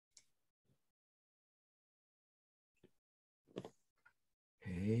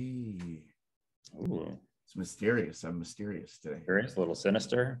Hey, Ooh, it's mysterious. I'm mysterious today. curious, a little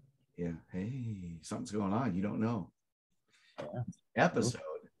sinister. Yeah. Hey, something's going on. You don't know. Yeah. Ooh, Episode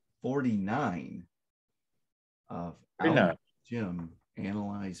 49 of pretty Alex nice. Jim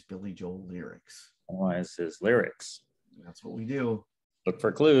Analyze Billy Joel Lyrics. Analyze his lyrics. That's what we do. Look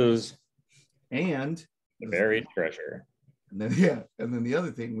for clues. And The buried treasure. and then the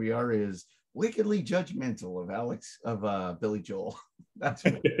other thing we are is wickedly judgmental of Billy Joel. That's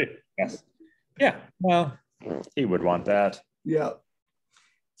what, Yes. Yeah. Well, he would want that. yeah.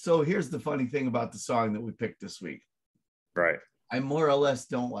 So here's the funny thing about the song that we picked this week. Right. I more or less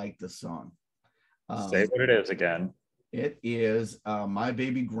don't like the song. Say what it is again. It is My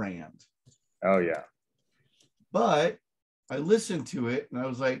Baby Grand. Oh, yeah. But I listened to it and I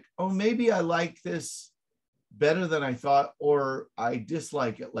was like, oh, maybe I like this better than I thought, or I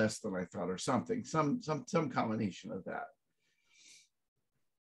dislike it less than I thought, or something. Some combination of that.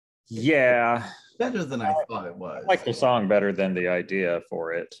 Yeah. Better than I thought it was. I like the song better than the idea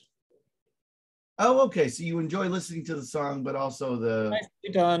for it. Oh, okay. So you enjoy listening to the song, but also the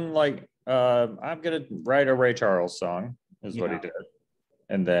Nicely done. Like, I'm going to write a Ray Charles song, is what he did.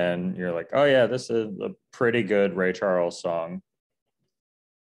 And then you're like, oh, yeah, this is a pretty good Ray Charles song.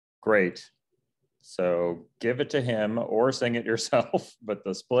 Great. So give it to him or sing it yourself. But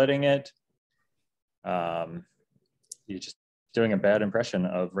the splitting it, you're just doing a bad impression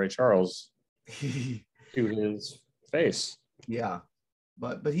of Ray Charles to his face. Yeah,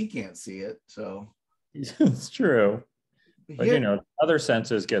 but he can't see it, so It's true. But here, you know, other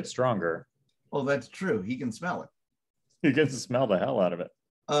senses get stronger. oh, that's true. He can smell it. You get to smell the hell out of it.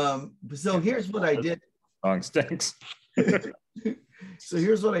 So here's what I did. Song stinks. So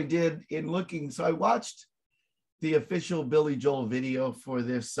here's what I did in looking. So I watched the official Billy Joel video for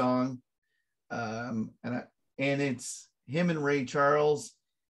this song, and it's him and Ray Charles,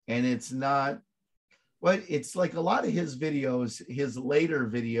 and it's not. Well, it's like a lot of his videos. His later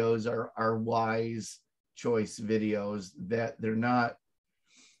videos are wise choice videos that they're not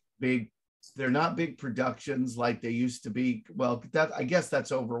big. They're not big productions like they used to be. Well, that I guess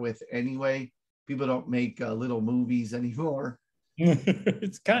that's over with anyway. People don't make little movies anymore.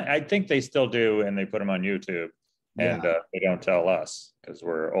 It's kind of, I think they still do, and they put them on YouTube, and they don't tell us because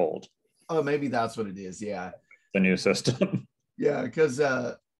we're old. Oh, maybe that's what it is. Yeah, The new system. yeah, because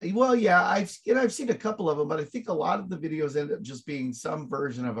well, yeah, I've seen a couple of them, but I think a lot of the videos end up just being some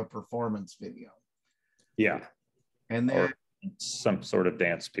version of a performance video. Yeah, and then or some sort of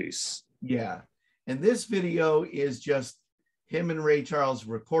dance piece. Yeah, and this video is just him and Ray Charles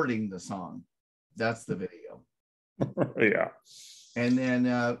recording the song. That's the video. Yeah. And then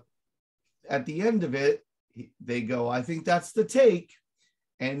at the end of it, they go, I think that's the take.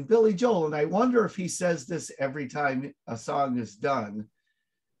 And Billy Joel, and I wonder if he says this every time a song is done,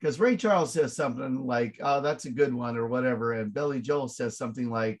 because Ray Charles says something like, oh, that's a good one or whatever. And Billy Joel says something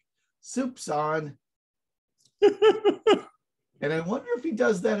like, soup's on. And I wonder if he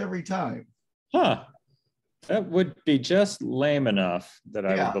does that every time. Huh. That would be just lame enough that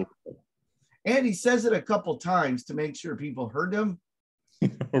I would believe it. And he says it a couple times to make sure people heard him.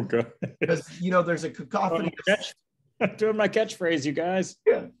 Oh, good. Because, there's a cacophony. I'm doing my catchphrase, you guys.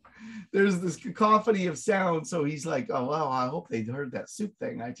 Yeah. There's this cacophony of sound. So he's like, oh, well, I hope they heard that soup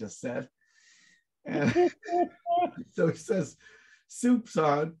thing I just said. And so he says, soup's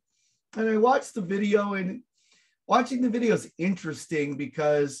on. And I watched the video, and watching the video is interesting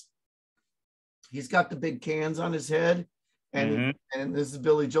because he's got the big cans on his head. And this is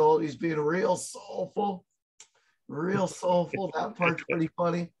Billy Joel. He's being real soulful. That part's pretty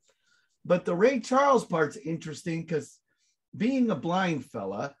funny. But the Ray Charles part's interesting because being a blind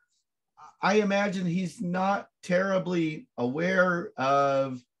fella, I imagine he's not terribly aware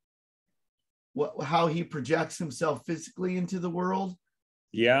of how he projects himself physically into the world.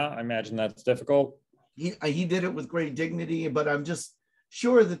 Yeah, I imagine that's difficult. He did it with great dignity, but I'm just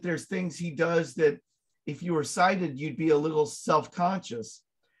sure that there's things he does that if you were sighted, you'd be a little self-conscious.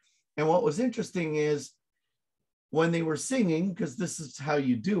 And what was interesting is when they were singing, because this is how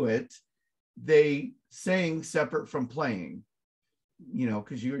you do it, they sang separate from playing,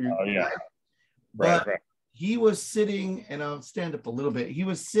 because you're Right. He was sitting, and I'll stand up a little bit. He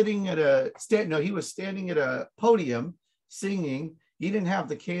was sitting he was standing at a podium singing. He didn't have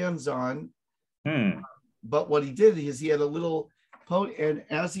the cans on. But what he did is he had a little and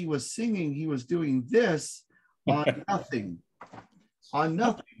as he was singing, he was doing this on nothing.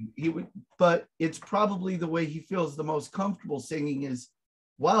 But it's probably the way he feels the most comfortable singing is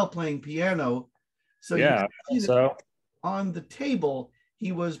while playing piano. So yeah, so on the table,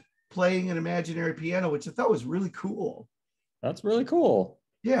 he was playing an imaginary piano, which I thought was really cool. That's really cool.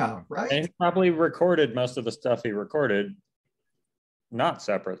 Yeah, And right. he probably recorded most of the stuff he recorded not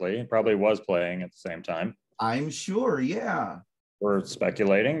separately. He probably was playing at the same time. I'm sure. Yeah. We're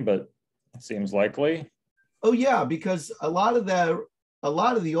speculating, but it seems likely. Oh yeah, because a lot of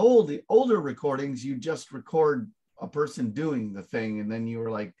the older recordings, you just record a person doing the thing, and then you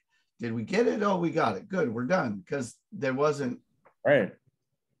were like, "Did we get it? Oh, we got it. Good, we're done." Because there wasn't Right.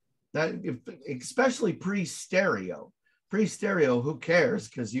 that, especially pre-stereo. Pre-stereo, who cares?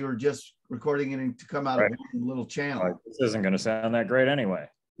 Because you were just recording it to come out of Right. one little Like, channel. this isn't going to sound that great anyway.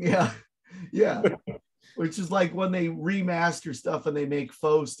 Yeah, yeah. Which is like when they remaster stuff and they make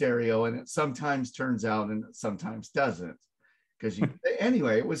faux stereo, and it sometimes turns out and it sometimes doesn't. Because you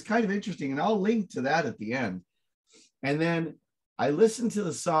anyway, it was kind of interesting, and I'll link to that at the end. And then I listened to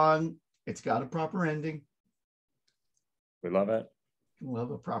the song. It's got a proper ending. We love it.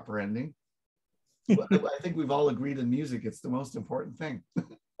 Love a proper ending. I think we've all agreed in music, it's the most important thing.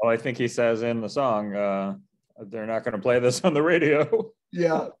 Well, I think he says in the song, they're not going to play this on the radio.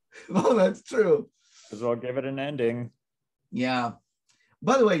 Yeah, well, that's true. As well give it an ending. Yeah.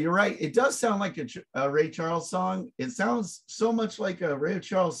 By the way, you're right. It does sound like a Ray Charles song. It sounds so much like a Ray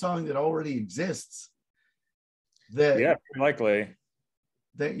Charles song that already exists. Yeah, likely.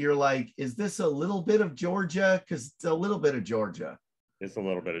 That you're like, is this a little bit of Georgia? Because it's a little bit of Georgia. It's a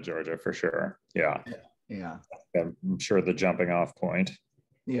little bit of Georgia for sure. Yeah. Yeah. I'm sure the jumping off point.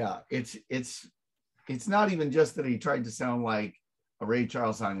 Yeah. It's not even just that he tried to sound like a Ray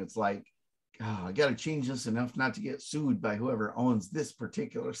Charles song. It's like, oh, I got to change this enough not to get sued by whoever owns this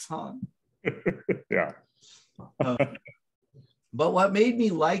particular song. Yeah. But what made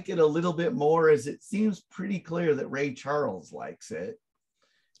me like it a little bit more is it seems pretty clear that Ray Charles likes it.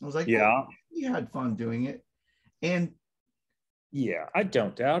 I was like, yeah, oh, he had fun doing it. And yeah, I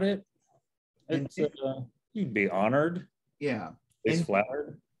don't doubt it. It's, you'd be honored. Yeah. He's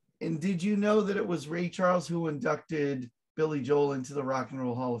flattered. And did you know that it was Ray Charles who inducted Billy Joel into the Rock and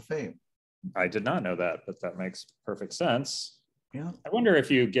Roll Hall of Fame? I did not know that, but that makes perfect sense. Yeah. I wonder if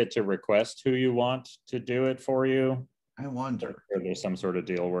you get to request who you want to do it for you. I wonder. Or there's some sort of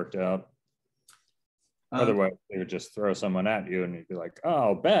deal worked out. Otherwise, they would just throw someone at you and you'd be like,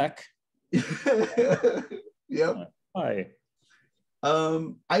 oh, Beck. Yep. Hi.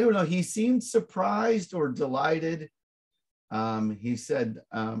 I don't know. He seemed surprised or delighted. He said,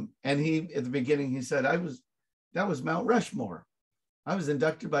 and he at the beginning, he said, that was Mount Rushmore. I was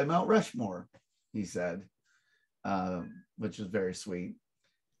inducted by Mount Rushmore, he said, which was very sweet.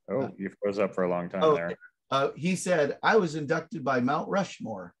 Oh, you froze up for a long time there. He said, I was inducted by Mount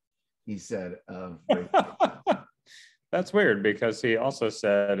Rushmore, he said. That's weird because he also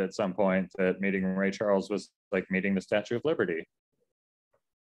said at some point that meeting Ray Charles was like meeting the Statue of Liberty.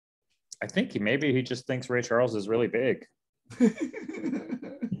 I think maybe he just thinks Ray Charles is really big.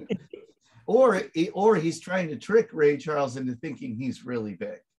 or he's trying to trick Ray Charles into thinking he's really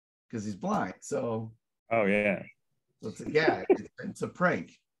big because he's blind. So, oh yeah, it's a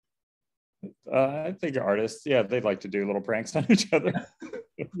prank. I think artists, yeah, they'd like to do little pranks on each other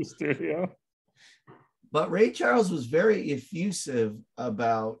in the studio. But Ray Charles was very effusive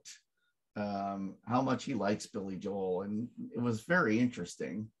about how much he likes Billy Joel, and it was very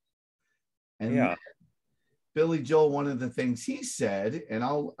interesting. And yeah, Billy Joel, one of the things he said, and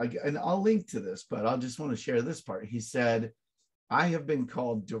I'll link to this, but I'll just want to share this part. He said, "I have been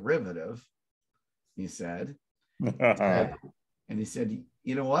called derivative," he said. And he said,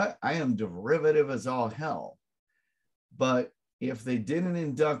 you know what? I am derivative as all hell. But if they didn't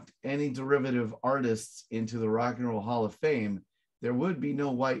induct any derivative artists into the Rock and Roll Hall of Fame, there would be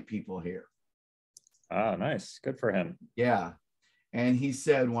no white people here. Oh, nice. Good for him. Yeah. And he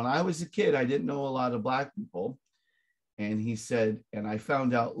said, when I was a kid, I didn't know a lot of Black people. And he said, and I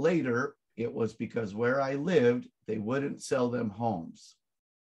found out later it was because where I lived, they wouldn't sell them homes.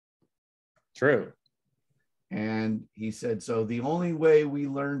 True. And he said, so the only way we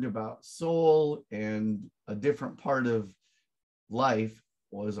learned about soul and a different part of life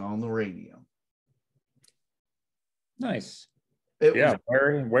was on the radio. Nice.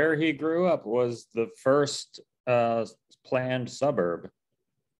 Where he grew up was the first planned suburb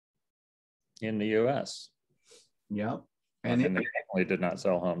in the U.S. Yeah. And they definitely did not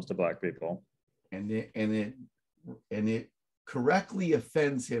sell homes to Black people. And it correctly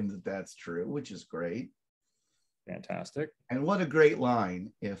offends him that that's true, which is great. Fantastic. And what a great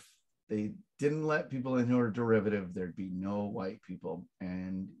line. If they didn't let people in who are derivative, there'd be no white people.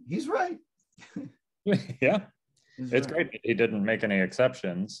 And he's right. Yeah. It's great that he didn't make any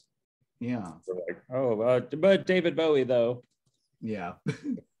exceptions. Yeah. But David Bowie, though. Yeah.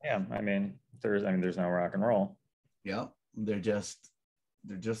 Yeah. There's no rock and roll. Yeah. They're just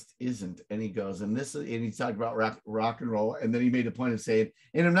there just isn't. And he goes, and he's talking about rock and roll, and then he made a point of saying,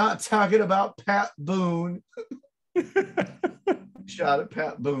 and I'm not talking about Pat Boone. Shot at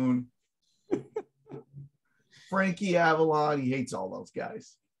Pat Boone. Frankie Avalon, he hates all those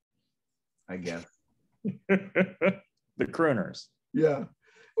guys, I guess. The crooners. Yeah.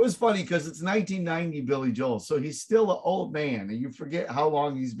 It was funny because it's 1990 Billy Joel, so he's still an old man, and you forget how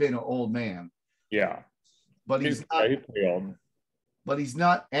long he's been an old man. Yeah. But he's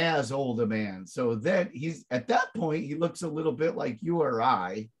not as old a man. So then he's at that point, he looks a little bit like you or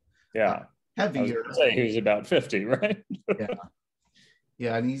I. Yeah. Heavier. Say he was about 50, right? Yeah.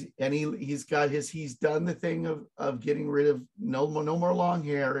 Yeah, and he's done the thing of getting rid of no more long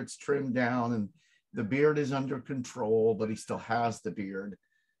hair. It's trimmed down and the beard is under control, but he still has the beard.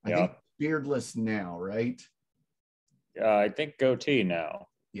 I think beardless now, right? Yeah, I think goatee now.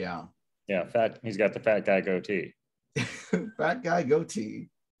 Yeah. Yeah, he's got the fat guy goatee. Fat guy goatee.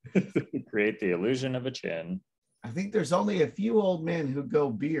 Create the illusion of a chin. I think there's only a few old men who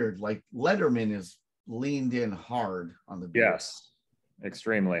go beard. Like Letterman is leaned in hard on the beard. Yes.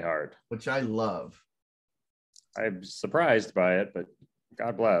 Extremely hard, which I love. I'm surprised by it, but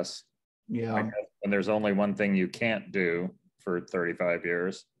God bless. Yeah. When there's only one thing you can't do for 35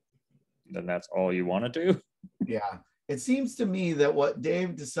 years, then that's all you want to do. Yeah. It seems to me that what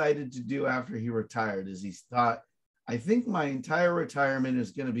Dave decided to do after he retired is he thought, I think my entire retirement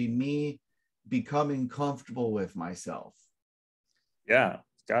is going to be me becoming comfortable with myself. Yeah.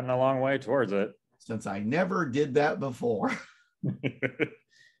 It's gotten a long way towards it. Since I never did that before.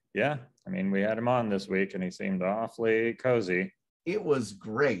 Yeah, I mean, we had him on this week and he seemed awfully cozy. It was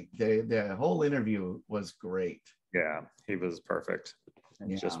great. The whole interview was great. Yeah, he was perfect.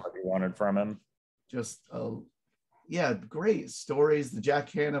 It's just what we wanted from him. Just great stories. The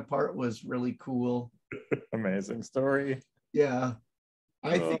Jack Hanna part was really cool. Amazing story. Yeah,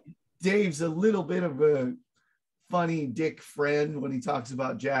 I think Dave's a little bit of a funny dick friend when he talks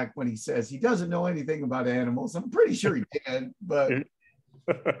about Jack, when he says he doesn't know anything about animals. I'm pretty sure he did, but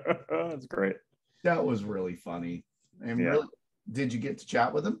that's great. That was really funny. And really, did you get to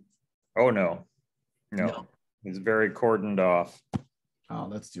chat with him? Oh no. He's very cordoned off. Oh,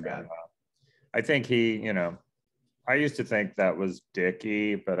 that's too bad. I think I used to think that was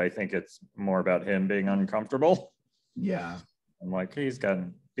dicky, but I think it's more about him being uncomfortable. Yeah. I'm like, he's got to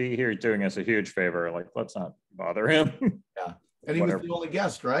be here doing us a huge favor. Like, let's not bother him. Yeah. And he was the only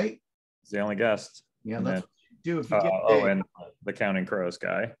guest, right? He's the only guest. Yeah, and that's what you do if you get Dave. And the Counting Crows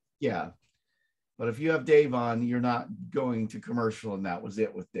guy. Yeah. But if you have Dave on, you're not going to commercial, and that was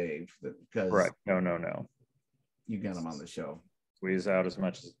it with Dave. Because right. No. You get him on the show. Squeeze out as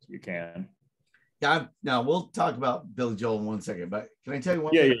much as you can. Yeah. Now we'll talk about Billy Joel in 1 second, but can I tell you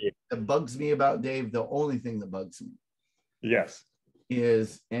one thing that bugs me about Dave? The only thing that bugs me. Yes.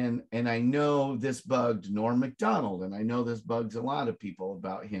 Is and I know this bugged Norm Macdonald, and I know this bugs a lot of people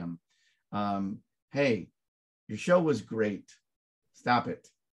about him. Hey, your show was great. Stop it.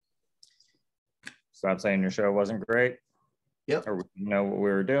 Stop saying your show wasn't great. Yep. Or we didn't know what we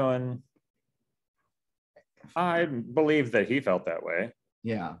were doing. I believe that he felt that way.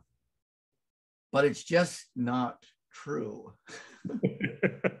 Yeah. But it's just not true.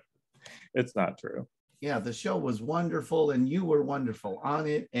 It's not true. Yeah, the show was wonderful and you were wonderful on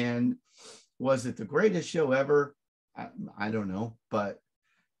it. And was it the greatest show ever? I don't know, but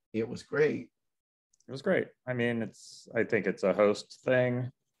it was great. It was great. I mean, I think it's a host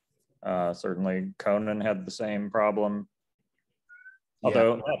thing. Certainly Conan had the same problem.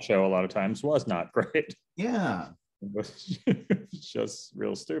 Although that show a lot of times was not great. Yeah. It was just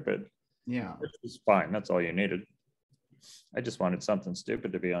real stupid. Yeah. Which was fine. That's all you needed. I just wanted something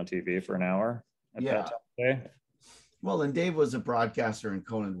stupid to be on TV for an hour at that time of day. Well, and Dave was a broadcaster and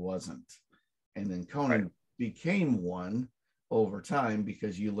Conan wasn't. And then Conan became one over time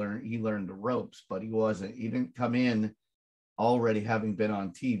because he learned the ropes, but he didn't come in already having been on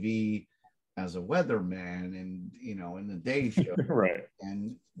TV as a weatherman and, in the day show. Right.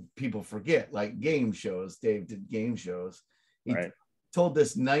 And people forget, like game shows, Dave did game shows. He told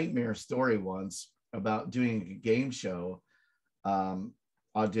this nightmare story once about doing a game show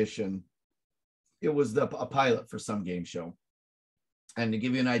audition. It was a pilot for some game show. And to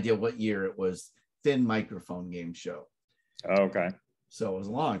give you an idea what year it was, thin microphone game show. Okay. So it was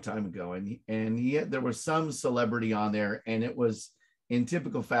a long time ago. And there was some celebrity on there, and it was in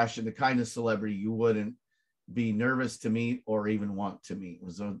typical fashion, the kind of celebrity you wouldn't be nervous to meet or even want to meet. It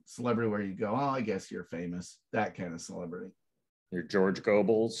was a celebrity where you go, oh, I guess you're famous. That kind of celebrity. You're George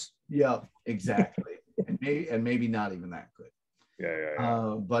Goebbels. Yeah, exactly. and maybe not even that good.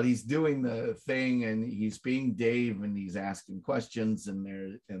 But he's doing the thing and he's being Dave and he's asking questions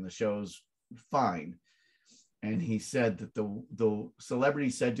and the show's fine. And he said that the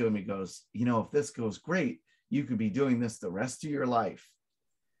celebrity said to him, he goes, you know, if this goes great, you could be doing this the rest of your life.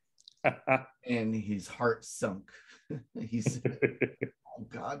 And his heart sunk. He said, oh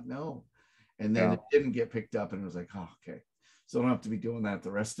God, no. And then it didn't get picked up and it was like, oh, okay. So I don't have to be doing that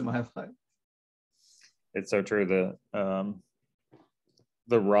the rest of my life. It's so true that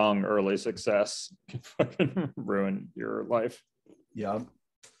the wrong early success can fucking ruin your life. Yeah.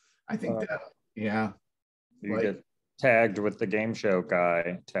 I think that, yeah. You get tagged with the game show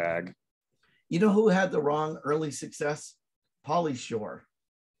guy tag. You know who had the wrong early success? Pauly Shore.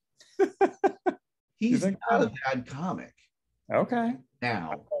 He's not a bad comic. Okay.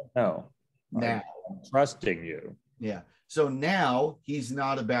 Now. No. Now. I'm trusting you. Yeah. So now he's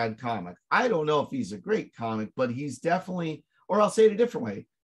not a bad comic. I don't know if he's a great comic, but he's definitely, or I'll say it a different way.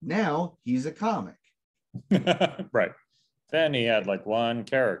 Now he's a comic. Right. Then he had like one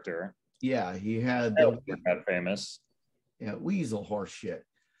character. Yeah, he had that famous. Yeah, weasel horse shit.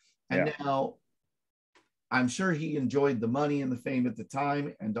 And now I'm sure he enjoyed the money and the fame at the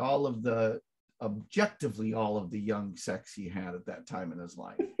time and objectively all of the young sex he had at that time in his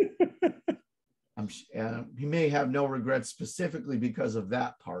life. He may have no regrets specifically because of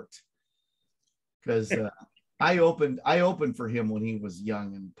that part. Because I opened for him when he was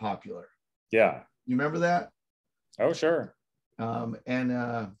young and popular. Yeah. You remember that? Oh, sure.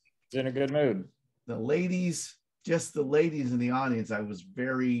 He's in a good mood. The ladies in the audience, I was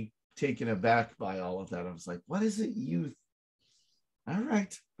very taken aback by all of that. I was like, what is it, youth? All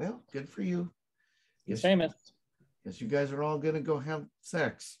right. Well, good for you. He's famous. Guess you guys are all going to go have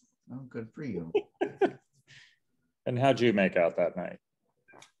sex. Oh, good for you. And how'd you make out that night?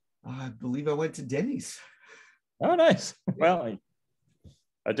 I believe I went to Denny's. Oh, nice. Well,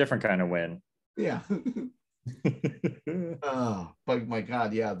 a different kind of win. Yeah. Oh, but my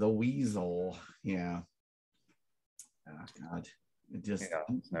God, yeah, the weasel. Yeah. Oh, God. It just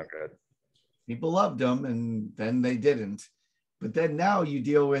it's no good. People loved him and then they didn't. But then now you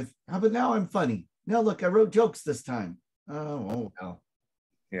deal with, but now I'm funny. Now look, I wrote jokes this time. Oh well.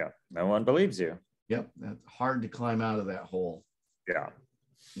 Yeah, no one believes you. Yep, that's hard to climb out of that hole. Yeah.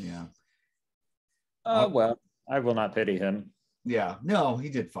 Yeah. Well, I will not pity him. Yeah, no, he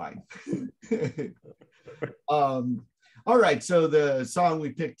did fine. All right, so the song we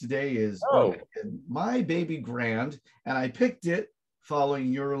picked today is My Baby Grand, and I picked it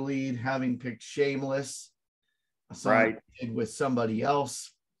following your lead, having picked Shameless, a song I did with somebody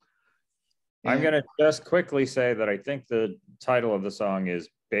else. And I'm going to just quickly say that I think the title of the song is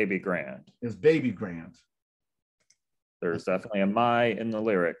Baby Grand. It's Baby Grand. There's definitely a my in the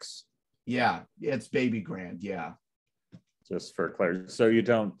lyrics. Yeah, it's Baby Grand, yeah. Just for clarity, so you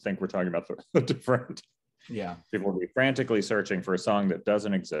don't think we're talking about the different. Yeah. People will be frantically searching for a song that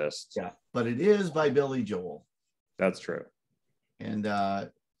doesn't exist. Yeah, but it is by Billy Joel. That's true. And of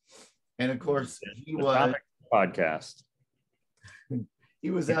course he was podcast. He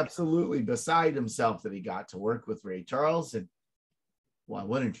was absolutely beside himself that he got to work with Ray Charles, and why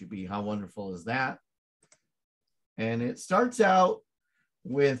wouldn't you be? How wonderful is that? And it starts out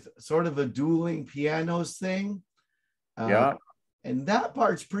with sort of a dueling pianos thing. And that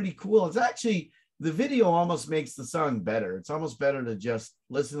part's pretty cool. It's actually, the video almost makes the song better. It's almost better to just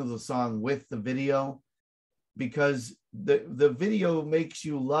listen to the song with the video, because the video makes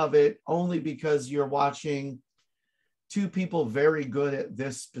you love it only because you're watching two people very good at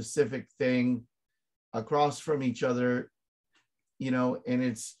this specific thing across from each other, you know, and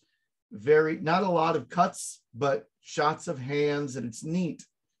it's not a lot of cuts, but shots of hands, and it's neat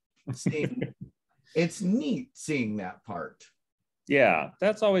seeing that part. Yeah,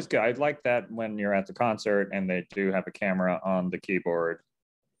 that's always good. I like that when you're at the concert and they do have a camera on the keyboard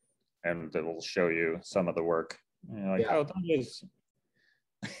and it will show you some of the work. And you're like, oh, that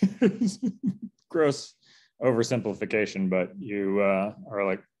is gross oversimplification, but you are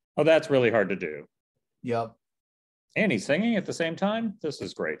like, oh, that's really hard to do. Yep. And he's singing at the same time. This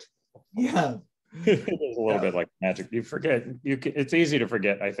is great. Yeah. It's a little bit like magic. You forget. It's easy to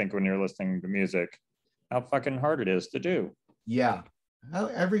forget, I think, when you're listening to music, how fucking hard it is to do. Yeah.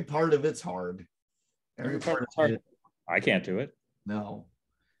 Every part of it's hard. Every part is hard. I can't do it. No.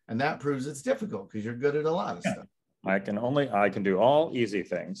 And that proves it's difficult because you're good at a lot of stuff. I can do all easy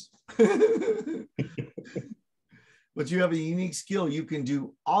things. But you have a unique skill. You can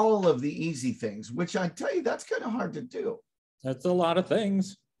do all of the easy things, which I tell you, that's kind of hard to do. That's a lot of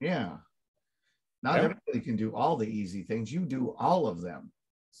things. Yeah. Not everybody can do all the easy things. You do all of them.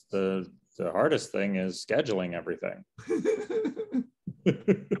 It's the The hardest thing is scheduling everything.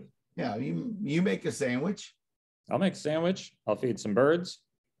 Yeah, you make a sandwich. I'll make a sandwich. I'll feed some birds.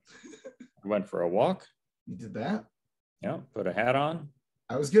 I went for a walk. You did that. Yeah, put a hat on.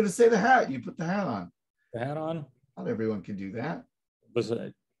 I was going to say the hat. You put the hat on. The hat on. Not everyone can do that. It was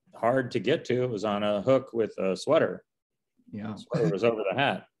hard to get to. It was on a hook with a sweater. Yeah. The sweater was over the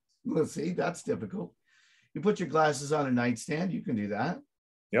hat. Let's see. That's difficult. You put your glasses on a nightstand. You can do that.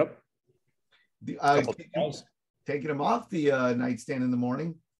 Yep. Taking them off the nightstand in the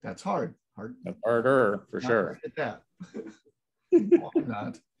morning. That's hard. That's harder for sure. At that. Why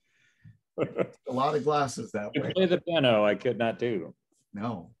not? A lot of glasses that way. Play the piano. I could not do.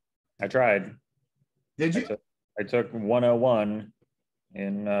 No. I tried. Did you? I took 101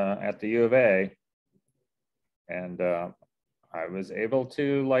 in at the U of A, and I was able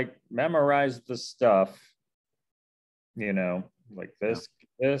to like memorize the stuff. You know, like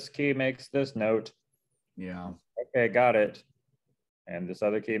this key makes this note. Yeah. Okay, got it. And this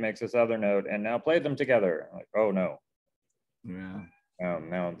other key makes this other note, and now play them together. I'm like, oh no. Yeah.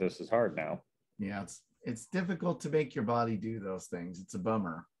 Now this is hard now. Yeah, it's difficult to make your body do those things. It's a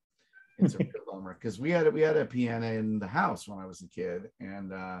bummer. It's a real bummer because we had a piano in the house when I was a kid,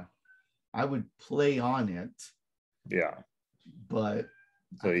 and I would play on it. Yeah. But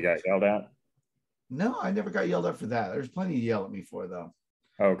so you got yelled at? No, I never got yelled at for that. There's plenty to yell at me for though.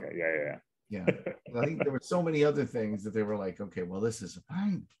 Okay. Yeah. Yeah. I think there were so many other things that they were like, okay, well, this is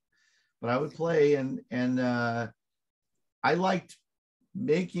fine. But I would play and I liked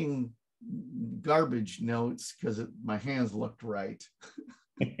making garbage notes because my hands looked right.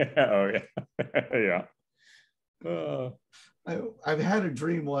 Oh yeah. Yeah. I've had a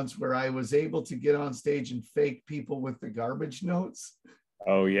dream once where I was able to get on stage and fake people with the garbage notes.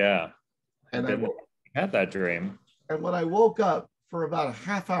 Oh yeah. And I had that dream. And when I woke up for about a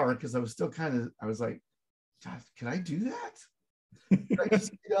half hour, because I was still I was like, God, can I do that? Can I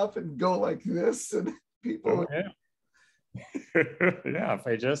just get up and go like this? And people. Oh, yeah. Yeah.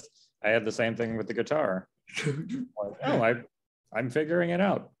 I had the same thing with the guitar. I'm figuring it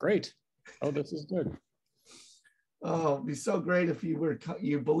out. Great. Oh, this is good. Oh, it'd be so great if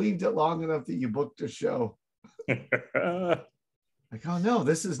you believed it long enough that you booked a show. Like, oh no,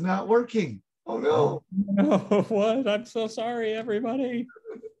 this is not working. Oh no. No, what? I'm so sorry, everybody.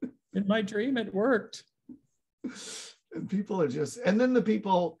 In my dream, it worked. And people are and then the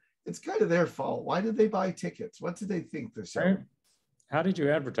people, it's kind of their fault. Why did they buy tickets? What did they think the show? Right. How did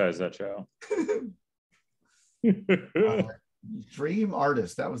you advertise that show? Dream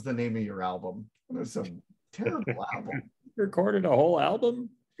Artist. That was the name of your album. It was a terrible album. You recorded a whole album?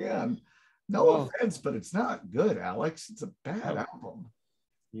 Yeah. No offense, but it's not good, Alex. It's a bad album.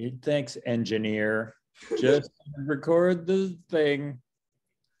 Thanks, engineer. Just record the thing.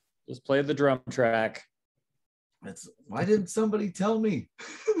 Just play the drum track. Why didn't somebody tell me?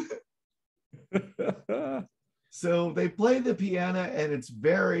 So they play the piano and it's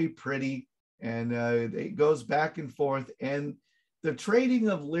very pretty, and it goes back and forth, and the trading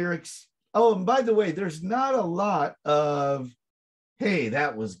of lyrics. Oh, and by the way, there's not a lot of, hey,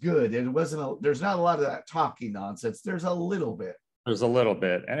 that was good. There's not a lot of that talking nonsense. There's a little bit. There's a little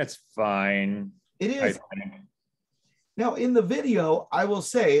bit, and it's fine. It is. Now, in the video, I will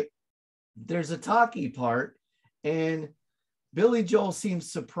say there's a talkie part, and Billy Joel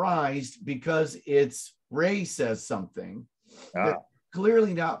seems surprised because Ray says something that's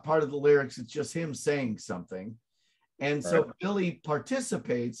clearly not part of the lyrics. It's just him saying something. And so Billy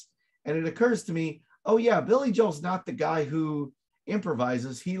participates, and it occurs to me, oh yeah, Billy Joel's not the guy who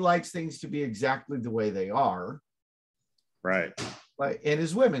improvises. He likes things to be exactly the way they are. Right. And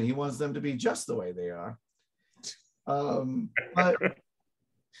his women, he wants them to be just the way they are. But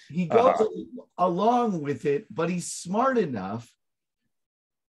he goes along with it, but he's smart enough,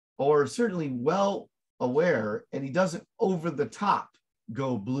 or certainly well aware, and he doesn't over the top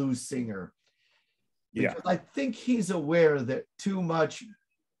go blues singer. Because I think he's aware that too much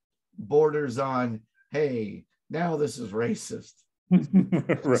borders on, hey, now this is racist.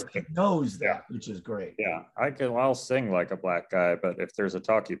 Right. He knows that, which is great. Yeah, I'll sing like a black guy, but if there's a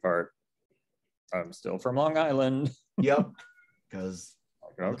talkie part, I'm still from Long Island. Yep, because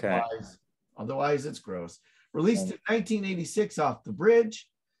okay. Otherwise it's gross. Released in 1986 off the Bridge.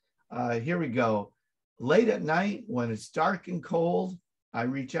 Here we go. Late at night when it's dark and cold, I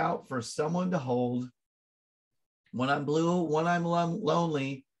reach out for someone to hold. When I'm blue, when I'm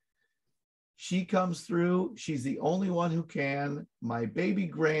lonely, she comes through. She's the only one who can. My baby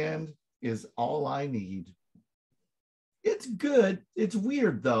grand is all I need. It's good. It's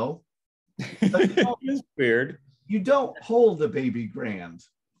weird though. It is weird. You don't hold a baby grand.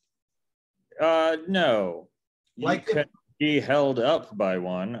 No. Like You could be held up by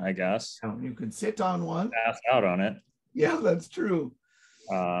one, I guess. you could sit on one. Pass out on it. Yeah, that's true.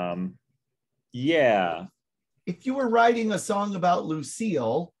 Yeah. If you were writing a song about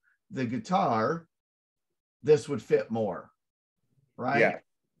Lucille, the guitar, this would fit more, right?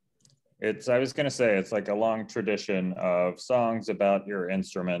 Yeah. I was going to say, it's like a long tradition of songs about your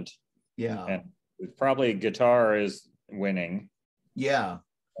instrument. Yeah. And probably guitar is winning. Yeah.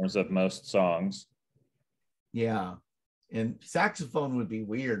 In terms of most songs. Yeah. And saxophone would be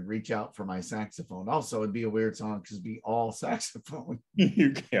weird. Reach out for my saxophone. Also, it'd be a weird song because it'd be all saxophone.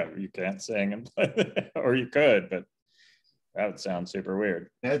 You can't sing and play, or you could, but that would sound super weird.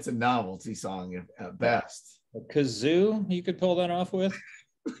 That's a novelty song at best. A kazoo, you could pull that off with.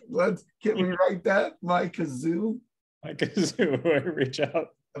 Can we write that? My kazoo. My kazoo, reach out.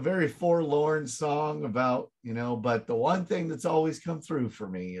 A very forlorn song about, but the one thing that's always come through for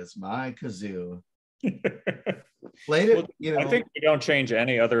me is my kazoo. Played it, I think we don't change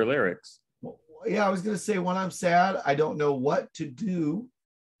any other lyrics. Yeah, I was going to say, when I'm sad, I don't know what to do,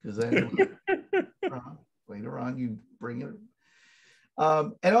 because then later on you bring it.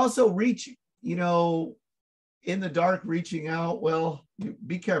 And also reach, in the dark, reaching out. Well,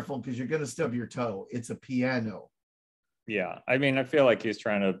 be careful because you're going to stub your toe. It's a piano. Yeah, I mean, I feel like he's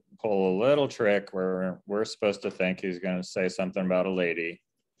trying to pull a little trick where we're supposed to think he's going to say something about a lady.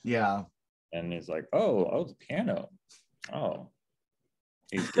 Yeah. And he's like, oh, the piano. Oh,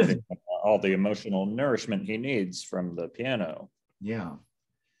 he's getting all the emotional nourishment he needs from the piano. Yeah.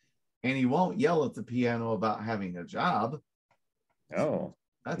 And he won't yell at the piano about having a job. Oh,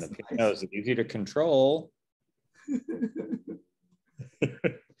 that's the nice. piano is easy to control.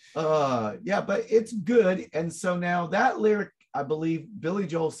 Yeah, but it's good. And so now that lyric, I believe Billy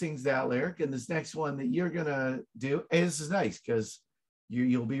Joel sings that lyric, and this next one that you're gonna do, and this is nice because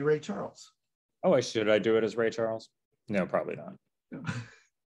you'll be Ray Charles. Oh, should I do it as Ray Charles? No, probably not.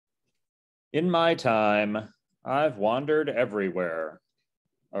 In my time, I've wandered everywhere.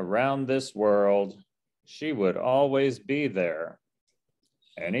 Around this world, she would always be there.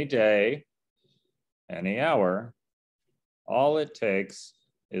 Any day, any hour, all it takes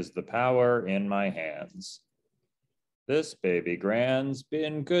is the power in my hands. This baby Gran's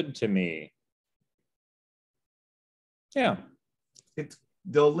been good to me. Yeah. It's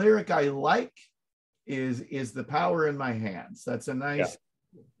the lyric I like is the power in my hands. That's a nice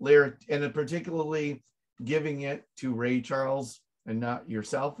lyric, and particularly giving it to Ray Charles and not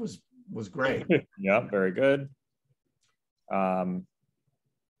yourself was great. Yeah, very good. I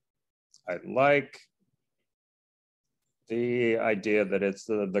like the idea that it's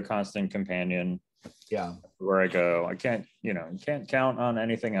the constant companion. Yeah. Where I go, I can't, you can't count on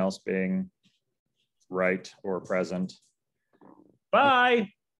anything else being right or present. Bye.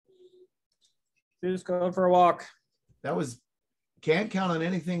 Just go for a walk. That was can't count on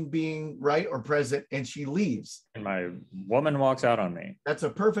anything being right or present, and she leaves. And my woman walks out on me. That's a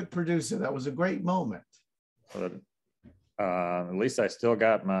perfect producer. That was a great moment. But at least I still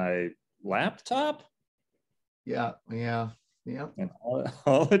got my laptop. Yeah. And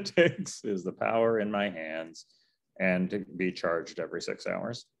all it takes is the power in my hands and to be charged every 6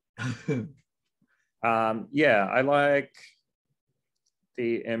 hours. Yeah, I like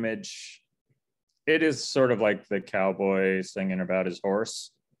the image. It is sort of like the cowboy singing about his horse.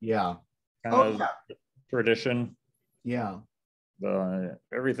 Yeah. Kind of tradition. Yeah.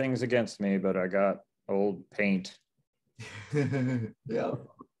 Everything's against me, but I got old paint. Yeah.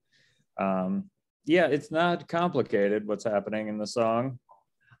 Yeah, it's not complicated what's happening in the song.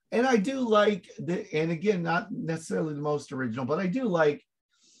 And I do like and again, not necessarily the most original, but I do like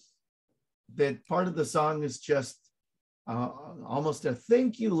that part of the song is just almost a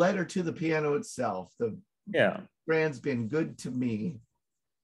thank you letter to the piano itself. Gran's been good to me.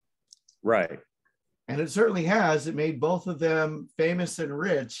 Right. And it certainly has. It made both of them famous and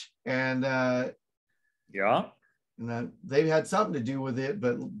rich. And they've had something to do with it,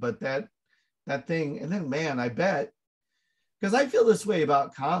 but that thing, and then man, I bet, because I feel this way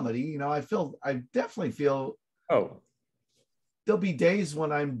about comedy, I definitely feel there'll be days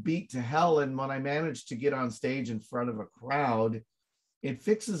when I'm beat to hell, and when I manage to get on stage in front of a crowd, it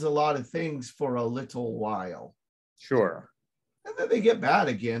fixes a lot of things for a little while. Sure. And then they get bad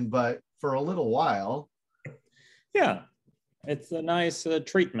again, but for a little while. Yeah. It's a nice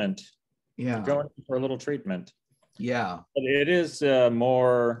treatment. Yeah. You're going for a little treatment. Yeah. But it is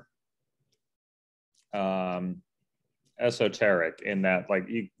more esoteric in that, like,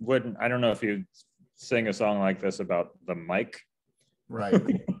 you wouldn't, I don't know if you sing a song like this about the mic. Right.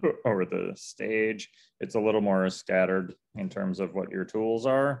 Or the stage. It's a little more scattered in terms of what your tools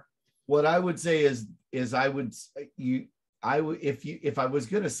are. what I would say is I would if I was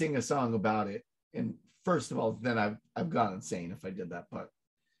going to sing a song about it, and first of all, then I've gone insane if I did that,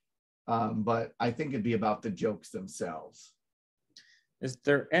 but I think it'd be about the jokes themselves. Is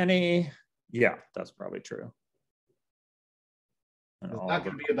there any? Yeah, that's probably true. It's not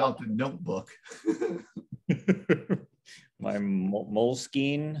going to be about the Notebook. My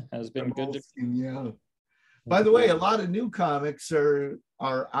Moleskine has been good. Yeah. By the way, a lot of new comics are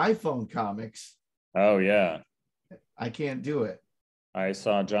iPhone comics. Oh yeah. I can't do it. I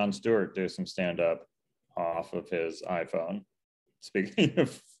saw Jon Stewart do some stand-up off of his iPhone. Speaking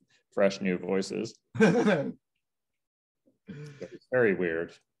of fresh new voices. It's very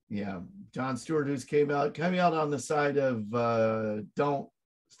weird. Yeah. Jon Stewart, who's coming out on the side of don't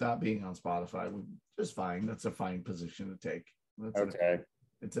stop being on Spotify. Just fine. That's a fine position to take. That's okay.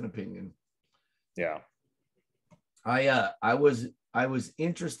 It's an opinion. Yeah. I was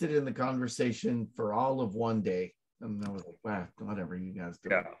interested in the conversation for all of one day. And I was like, wow, whatever you guys do.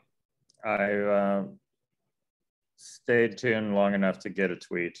 Yeah. I stayed tuned long enough to get a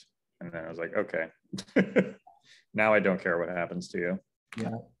tweet. And then I was like, okay. Now I don't care what happens to you.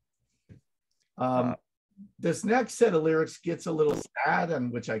 Yeah. This next set of lyrics gets a little sad,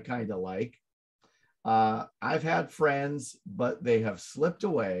 and which I kind of like. I've had friends, but they have slipped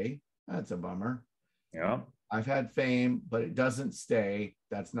away. That's a bummer. Yeah. I've had fame, but it doesn't stay.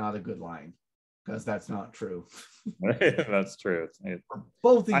 That's not a good line, because that's not true. That's true.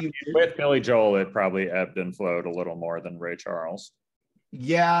 Both of you. With Billy Joel, it probably ebbed and flowed a little more than Ray Charles.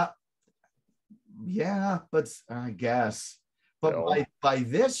 Yeah, but I guess. But by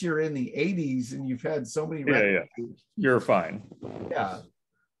this, you're in the 80s and you've had so many records. Yeah. You're fine. Yeah.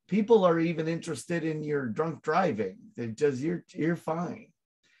 People are even interested in your drunk driving. You're fine.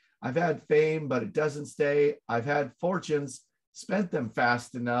 I've had fame, but it doesn't stay. I've had fortunes, spent them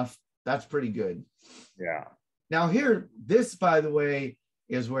fast enough. That's pretty good. Yeah. Now this, by the way,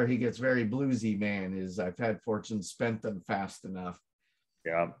 is where he gets very bluesy, man, is I've had fortunes, spent them fast enough.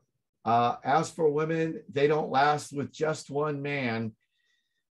 Yeah. As for women, they don't last with just one man.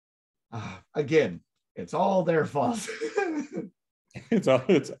 Again, it's all their fault. It's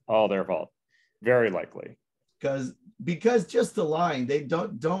all their fault. Very likely. Because just the line, they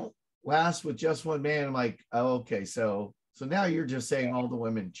don't last with just one man. I'm like, oh, okay, so now you're just saying all the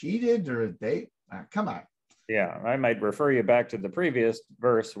women cheated, or they come on. Yeah, I might refer you back to the previous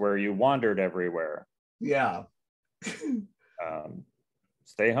verse where you wandered everywhere. Yeah.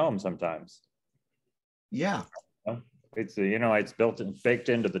 Stay home sometimes. Yeah. It's it's baked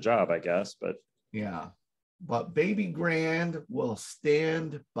into the job, I guess, but yeah. But Baby Grand will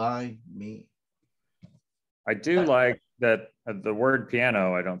stand by me. I do like that the word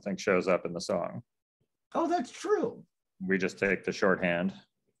piano, I don't think shows up in the song. Oh, that's true. We just take the shorthand.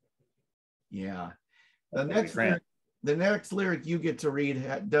 Yeah. The next lyric you get to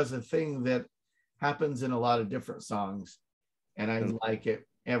read does a thing that happens in a lot of different songs, and I like it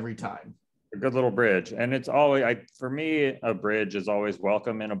every time. A good little bridge. And it's always, for me, a bridge is always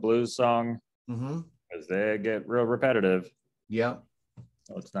welcome in a blues song, because they get real repetitive. Yeah.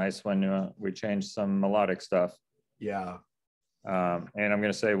 So it's nice when we change some melodic stuff. Yeah. And I'm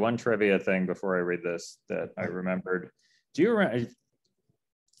going to say one trivia thing before I read this that I remembered. Do you remember? I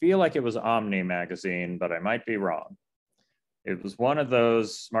feel like it was Omni magazine, but I might be wrong. It was one of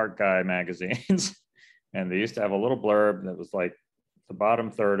those smart guy magazines, and they used to have a little blurb that was like the bottom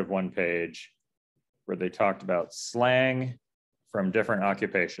third of one page where they talked about slang from different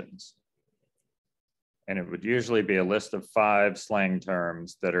occupations. And it would usually be a list of 5 slang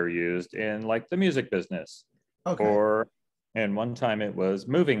terms that are used in like the music business. Okay. And one time it was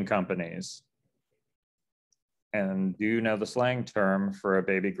moving companies. And do you know the slang term for a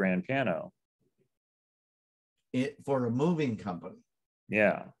baby grand piano? For a moving company?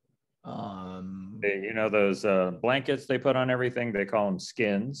 Yeah. Those blankets they put on everything, they call them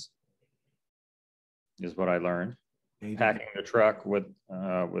skins, is what I learned. Maybe. Packing the truck with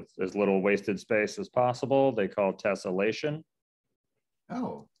as little wasted space as possible, they call tessellation.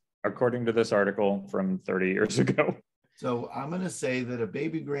 Oh. According to this article from 30 years ago. So I'm going to say that a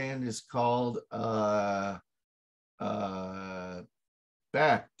baby grand is called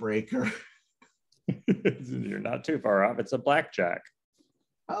backbreaker. You're not too far off. It's a blackjack.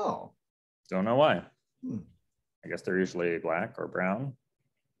 Oh. Don't know why. I guess they're usually black or brown.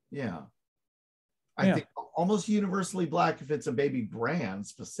 Yeah. I think almost universally black if it's a baby brand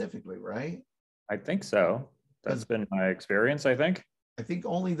specifically, right? I think so. That's been my experience, I think. I think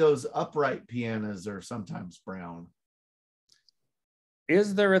only those upright pianos are sometimes brown.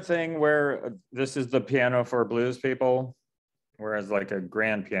 Is there a thing where this is the piano for blues people, Whereas like a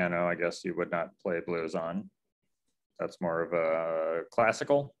grand piano, I guess you would not play blues on. That's more of a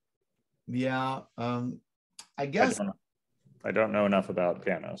classical. Yeah. I I guess don't know enough about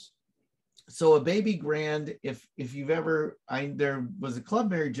pianos. so. A baby grand, if you've ever, there was a club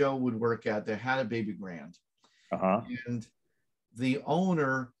Mary Jo would work at that had a baby grand, Uh-huh. and the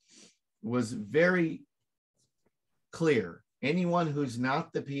owner was very clear. Anyone who's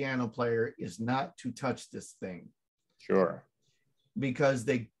not the piano player is not to touch this thing Sure. because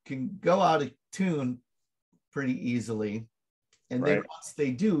they can go out of tune pretty easily. And then Right. once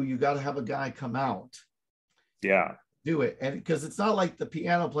they do, you got to have a guy come out, Yeah. do it. And because it's not like the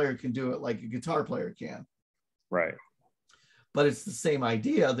piano player can do it like a guitar player can, Right. but it's the same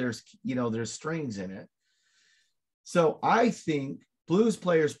idea. There's strings in it. So I think blues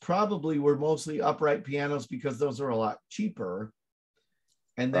players probably were mostly upright pianos because those are a lot cheaper.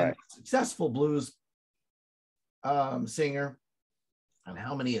 And then Right. successful blues singer, and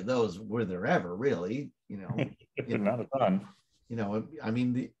how many of those were there ever really? Not a ton. I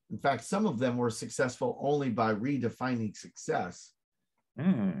mean, in fact, some of them were successful only by redefining success.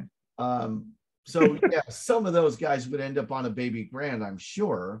 Mm. So yeah, some of those guys would end up on a baby grand, I'm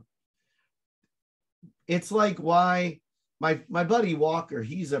sure. It's like why my buddy Walker,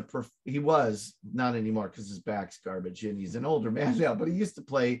 he was not anymore because his back's garbage and he's an older man now, but he used to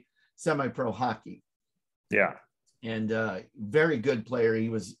play semi-pro hockey. Yeah. And very good player. He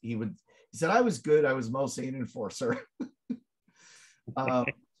said I was good. I was mostly an enforcer.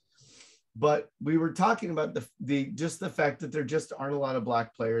 But we were talking about the fact that there just aren't a lot of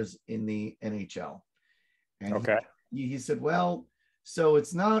black players in the NHL. And okay. He said, well, so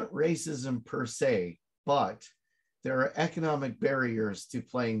it's not racism per se, but there are economic barriers to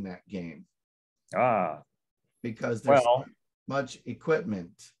playing that game. Because there's so much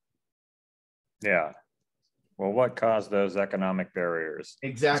equipment. Yeah. Well, what caused those economic barriers?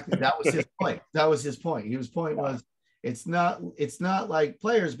 Exactly. That was his point. His point was it's not like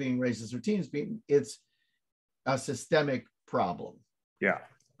players being racist or teams being, it's a systemic problem. Yeah.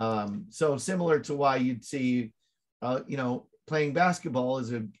 So similar to why you'd see, playing basketball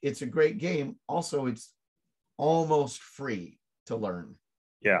it's a great game. Also, it's almost free to learn.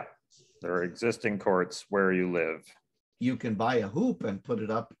 Yeah. There are existing courts where you live. You can buy a hoop and put it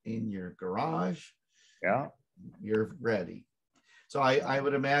up in your garage. Yeah. You're ready. So I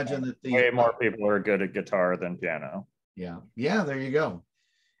would imagine that way more people are good at guitar than piano. Yeah, there you go.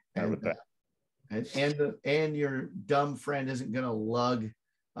 And your dumb friend isn't going to lug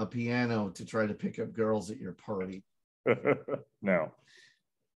a piano to try to pick up girls at your party. No,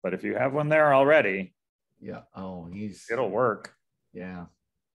 but if you have one there already, it'll work. Yeah.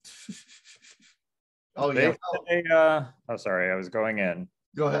 Sorry, I was going in.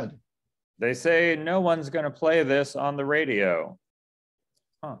 Go ahead. They say no one's going to play this on the radio.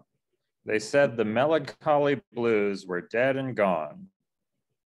 Huh. They said the melancholy blues were dead and gone,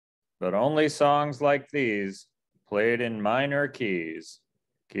 but only songs like these, played in minor keys,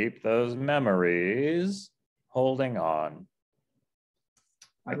 keep those memories holding on.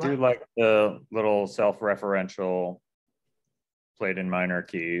 I do like the little self-referential played in minor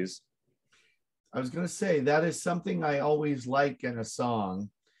keys. I was going to say that is something I always like in a song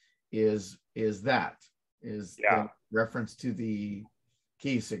is the reference to the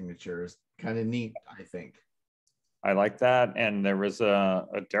key signatures. Kind of neat, I think. I like that. And there was a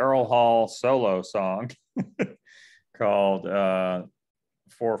Daryl Hall solo song called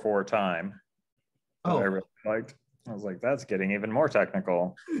 4/4 Time that I really liked. I was like, that's getting even more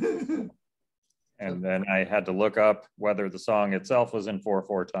technical. And then I had to look up whether the song itself was in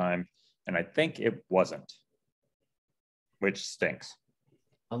 4/4 time, and I think it wasn't, which stinks.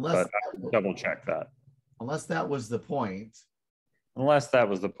 But I will double check that. Unless that was the point. Unless that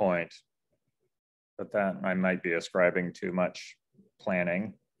was the point. But that I might be ascribing too much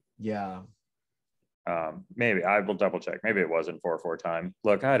planning. Yeah. Maybe I will double check. Maybe it was in 4/4 time.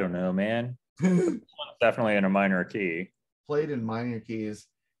 Look, I don't know, man. Definitely in a minor key. Played in minor keys.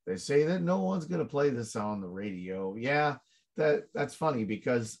 They say that no one's going to play this on the radio. Yeah, that's funny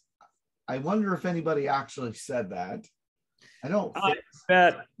because I wonder if anybody actually said that. I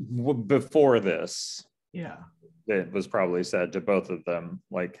bet before this. Yeah. It was probably said to both of them,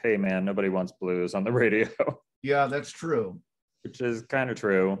 like, hey, man, nobody wants blues on the radio. Yeah, that's true. Which is kind of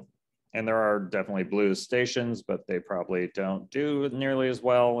true. And there are definitely blues stations, but they probably don't do nearly as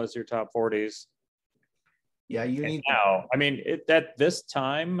well as your top 40s. Yeah, at this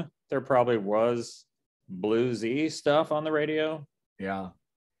time, there probably was bluesy stuff on the radio. Yeah.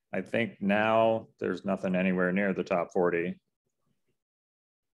 I think now there's nothing anywhere near the top 40.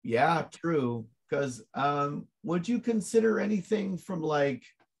 Yeah, true. because would you consider anything from like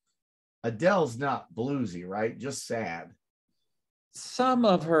Adele's not bluesy, right? Just sad. Some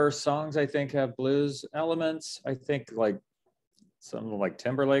of her songs, I think, have blues elements. I think like some like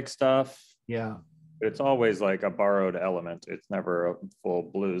Timberlake stuff. Yeah. It's always like a borrowed element. It's never a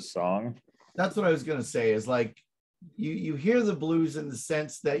full blues song. That's what I was gonna say, is like you hear the blues in the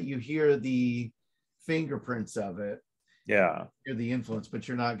sense that you hear the fingerprints of it, Yeah. hear the influence, but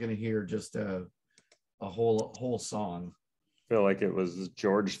you're not gonna hear just a whole song. I feel like it was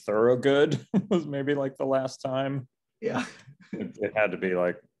George Thorogood was maybe like the last time. Yeah. It had to be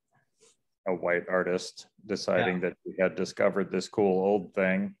like a white artist deciding that he had discovered this cool old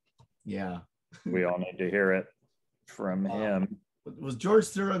thing. Yeah. We all need to hear it from him. Was George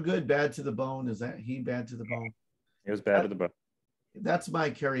Thorogood bad to the bone? Is that he bad to the bone? He was bad to the bone. That's my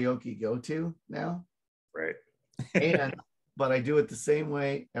karaoke go-to now. Right. But I do it the same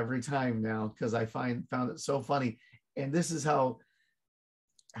way every time now because I found it so funny. And this is how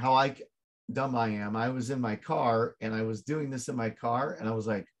dumb I am. I was in my car and I was doing this in my car and I was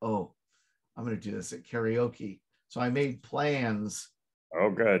like, oh, I'm going to do this at karaoke. So I made plans. Oh,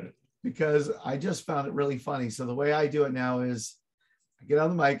 good. Because I just found it really funny. So the way I do it now is I get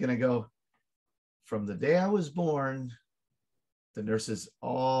on the mic and I go, from the day I was born, the nurses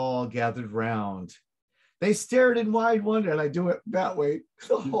all gathered round. They stared in wide wonder, and I do it that way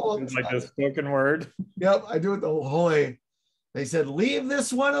the whole time. Like a spoken word. Yep, I do it the whole way. They said, leave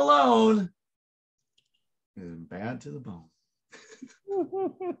this one alone. And bad to the bone.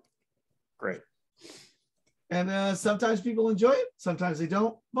 Great. And sometimes people enjoy it. Sometimes they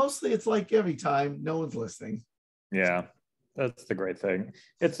don't. Mostly it's like every time, no one's listening. Yeah, that's the great thing.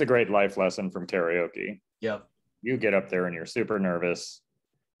 It's the great life lesson from karaoke. Yep. You get up there and you're super nervous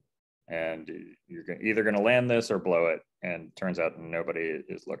and you're either going to land this or blow it. And turns out nobody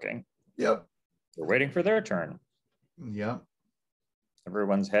is looking. Yep. We're waiting for their turn. Yep.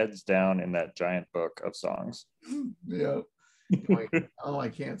 Everyone's heads down in that giant book of songs. Yep. Like, oh, I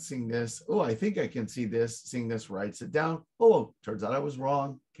can't sing this. Oh, I think I can sing this, writes it down. Oh, turns out I was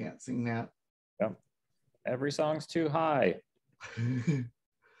wrong. Can't sing that. Yep. Every song's too high.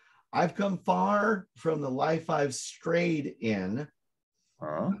 I've come far from the life I've strayed in.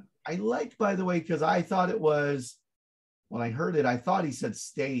 Huh? I liked, by the way, because I thought it was, when I heard it, I thought he said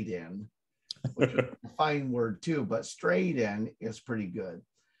stayed in, which is a fine word too, but strayed in is pretty good.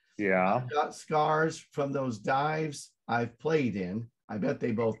 Yeah. I've got scars from those dives I've played in. I bet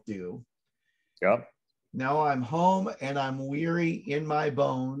they both do. Yep. Now I'm home and I'm weary in my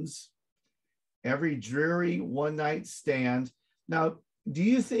bones. Every dreary one night stand. Now, do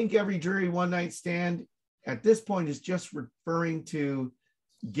you think every dreary one night stand at this point is just referring to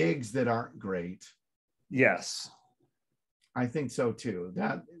gigs that aren't great? Yes. I think so too.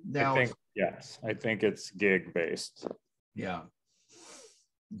 That now, yes, I think it's gig based. Yeah.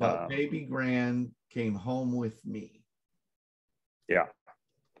 But Baby Grand came home with me. Yeah.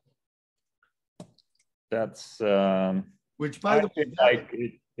 That's which, by the way, like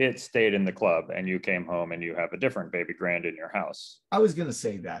it stayed in the club and you came home and you have a different Baby Grand in your house. I was going to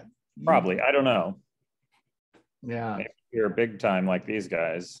say that. Probably. I don't know. Yeah. Maybe you're big time like these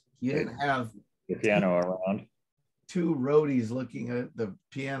guys. You didn't have the piano around. Two roadies looking at the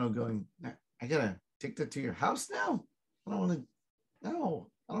piano going, I got to take that to your house now? I don't want to. No,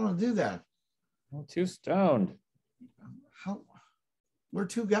 I don't want to do that. I'm too stoned. How? We're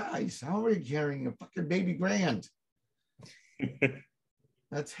two guys. How are we carrying a fucking Baby Grand?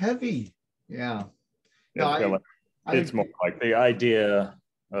 That's heavy. Yeah. No, it's more like the idea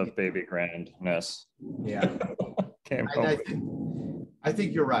of Baby Grandness. Yeah. I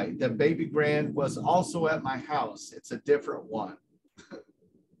think you're right. The Baby Grand was also at my house. It's a different one.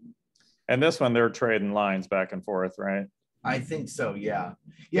 And this one, they're trading lines back and forth, right? I think so. Yeah.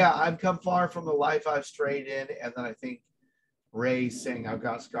 Yeah. I've come far from the life I've strayed in. And then I think Ray saying I've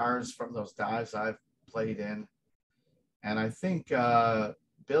got scars from those dives I've played in. And I think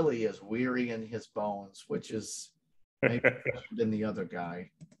Billy is weary in his bones, which is maybe than the other guy.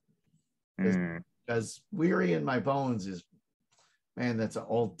 Because weary in my bones is, man, that's an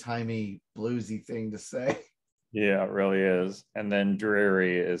old-timey bluesy thing to say. Yeah, it really is. And then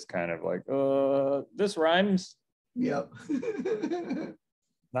dreary is kind of like, this rhymes. Yep.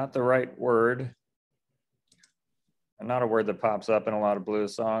 Not the right word. And not a word that pops up in a lot of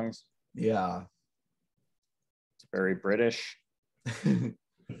blues songs. Yeah. It's very British. The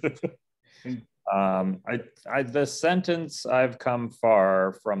sentence "I've come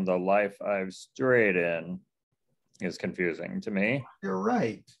far from the life I've strayed in" is confusing to me. You're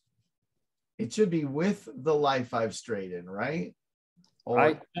right. It should be with the life I've strayed in, right?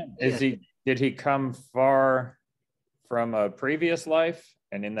 Or did he come far from a previous life,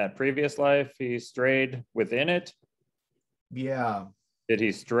 and in that previous life he strayed within it? Yeah. Did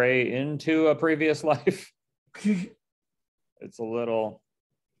he stray into a previous life? It's a little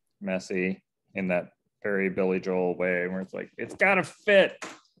messy in that very Billy Joel way, where it's like, it's gotta fit.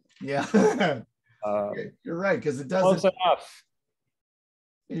 Yeah. Uh, You're right, because it close doesn't. enough.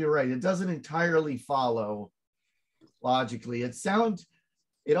 You're right. It doesn't entirely follow logically.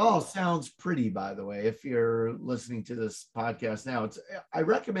 It all sounds pretty, by the way. If you're listening to this podcast now, I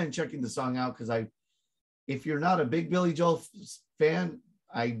recommend checking the song out, because if you're not a big Billy Joel fan,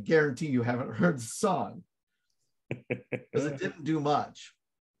 I guarantee you haven't heard the song, because it didn't do much.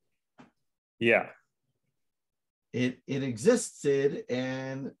 Yeah. It existed,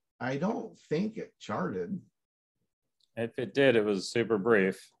 and I don't think it charted. If it did, it was super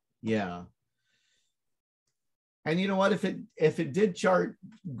brief. Yeah. And you know what? If it did chart,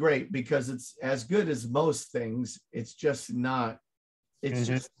 great, because it's as good as most things. It's just not. It's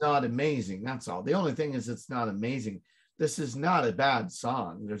just not amazing. That's all. The only thing is, it's not amazing. This is not a bad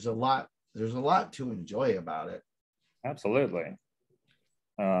song. There's a lot to enjoy about it. Absolutely.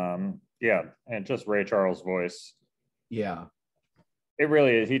 Yeah, and just Ray Charles' voice. Yeah. It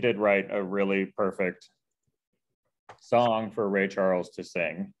really is. He did write a really perfect song for Ray Charles to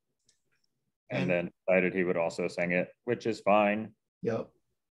sing, and then decided he would also sing it, which is fine. Yep.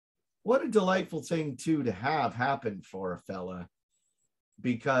 What a delightful thing too to have happen for a fella,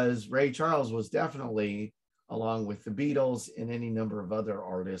 because Ray Charles was definitely, along with the Beatles and any number of other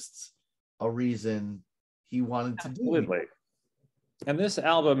artists, a reason he wanted to do it. And this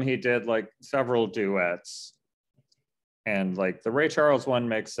album, he did like several duets, and like the Ray Charles one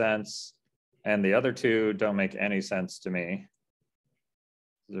makes sense, and the other two don't make any sense to me.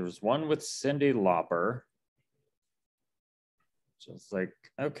 There's one with Cyndi Lauper. Just like,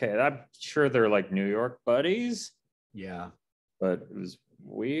 okay, I'm sure they're like New York buddies. Yeah. But it was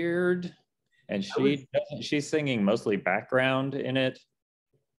weird. And she's singing mostly background in it.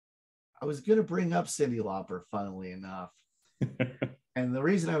 I was going to bring up Cyndi Lauper, funnily enough. And the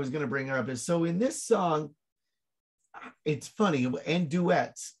reason I was going to bring her up is, so in this song, it's funny, and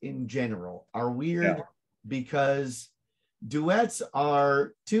duets in general are weird, because duets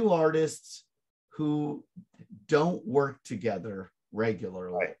are two artists who don't work together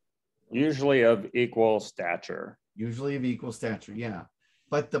regularly. Right. Usually of equal stature. Yeah.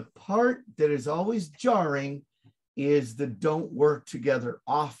 But the part that is always jarring is the don't work together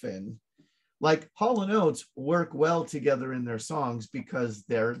often. Like Hall & Oates work well together in their songs because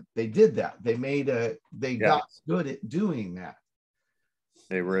they did that. They got good at doing that.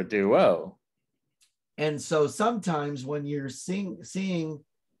 They were a duo. And so sometimes when you're seeing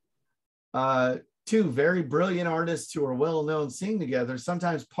two very brilliant artists who are well known sing together,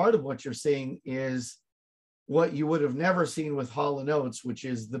 sometimes part of what you're seeing is what you would have never seen with Hall & Oates, which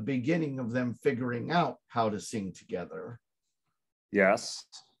is the beginning of them figuring out how to sing together. Yes,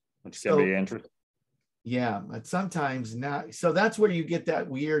 which can be interesting. Yeah, but sometimes not. So that's where you get that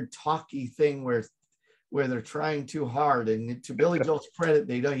weird talky thing where they're trying too hard. And to Billy Joel's credit,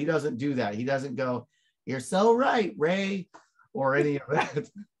 he doesn't do that. He doesn't go, "You're so right, Ray," or any of that.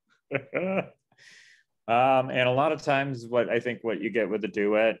 And a lot of times what you get with a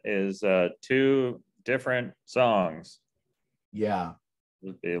duet is two different songs. Yeah.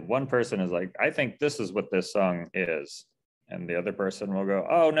 One person is like, I think this is what this song is. And the other person will go,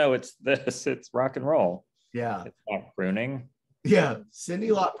 oh no, it's this, it's rock and roll. Yeah. It's not crooning. Yeah.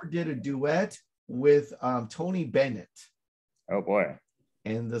 Cyndi Lauper did a duet with Tony Bennett. Oh boy.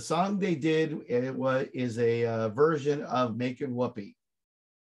 And the song they did, is a version of Making Whoopee.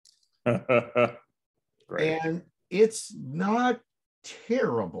 Great. And it's not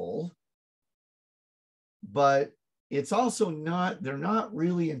terrible, but it's also they're not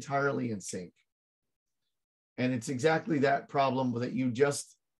really entirely in sync. And it's exactly that problem that you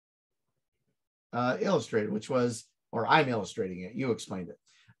just illustrated, which was, or I'm illustrating it, you explained it.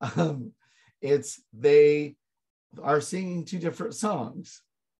 They are singing two different songs.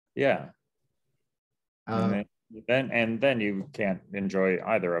 Yeah. And then you can't enjoy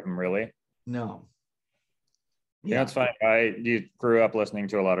either of them, really. No. Yeah, it's funny. You grew up listening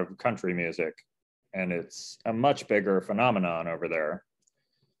to a lot of country music, and it's a much bigger phenomenon over there,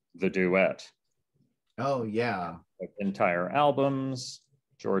 the duet. Oh, yeah. Like entire albums,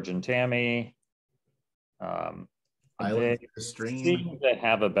 George and Tammy. They seem to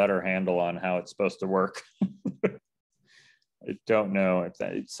have a better handle on how it's supposed to work. I don't know.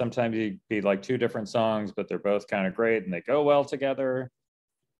 Sometimes you'd be like two different songs, but they're both kind of great and they go well together.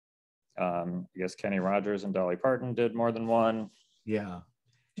 I guess Kenny Rogers and Dolly Parton did more than one. Yeah.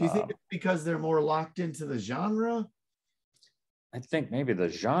 Do you think it's because they're more locked into the genre? I think maybe the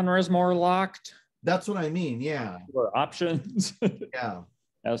genre is more locked. That's what I mean. Yeah. More options Yeah.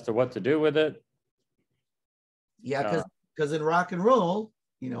 as to what to do with it. Yeah, because in rock and roll,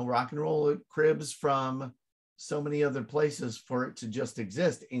 rock and roll it cribs from so many other places for it to just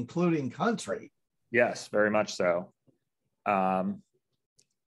exist, including country. Yes, very much so. A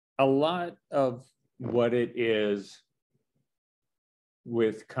lot of what it is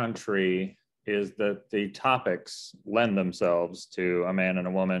with country is that the topics lend themselves to a man and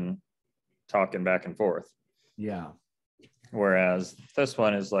a woman talking back and forth. Yeah. Whereas this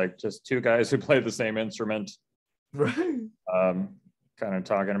one is like just two guys who play the same instrument. Right. Kind of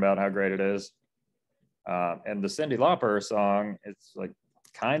talking about how great it is. And the Cyndi Lauper song, it's like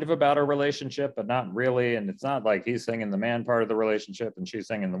kind of about a relationship, but not really. And it's not like he's singing the man part of the relationship and she's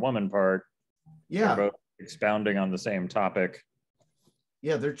singing the woman part. Yeah. They're both expounding on the same topic.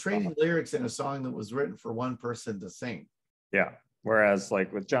 Yeah, they're trading lyrics in a song that was written for one person to sing. Yeah. Whereas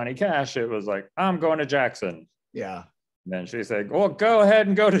like with Johnny Cash, it was like, I'm going to Jackson. Yeah. And then she said, well, go ahead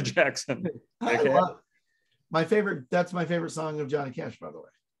and go to Jackson. That's my favorite song of Johnny Cash, by the way.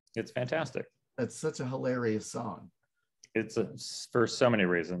 It's fantastic. That's such a hilarious song. It's for so many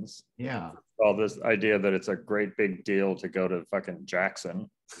reasons. Yeah. All this idea that it's a great big deal to go to fucking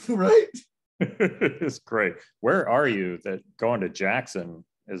Jackson. Right. It's great. Where are you that going to Jackson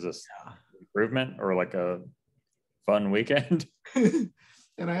is a improvement or like a fun weekend? And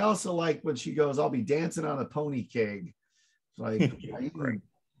I also like when she goes, I'll be dancing on a pony keg. Like,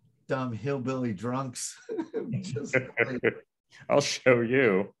 dumb hillbilly drunks. Just I'll show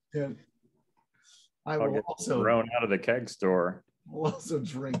you. Yeah. I'll get thrown out of the keg store. Will also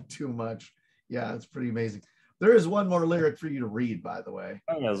drink too much. Yeah, it's pretty amazing. There is one more lyric for you to read, by the way.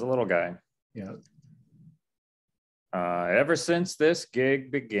 Oh, there's a little guy. Yeah. Ever since this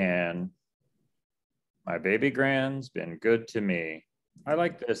gig began, my baby Gran's been good to me. I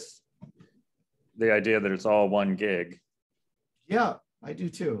like this, the idea that it's all one gig. Yeah, I do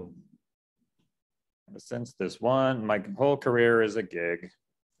too. Ever since this one, my whole career is a gig.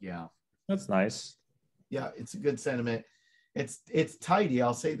 Yeah. That's nice. Yeah, it's a good sentiment. It's tidy.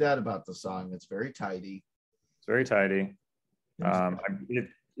 I'll say that about the song. It's very tidy. It's very tidy.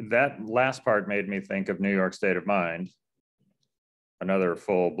 That last part made me think of New York State of Mind, another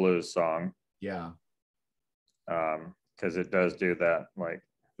full blues song. Yeah. Because it does do that. Like,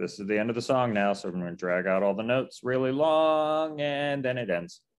 this is the end of the song now, so I'm going to drag out all the notes really long, and then it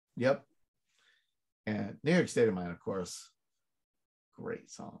ends. Yep. And New York State of Mind, of course, great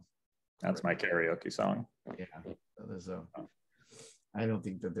song. That's my karaoke song. Yeah. I don't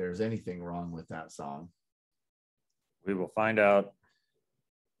think that there's anything wrong with that song. We will find out.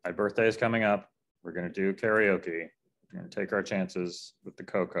 My birthday is coming up. We're going to do karaoke. We're going to take our chances with the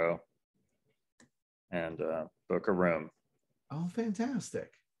Coco and book a room. Oh,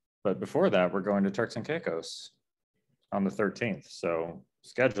 fantastic. But before that, we're going to Turks and Caicos on the 13th. So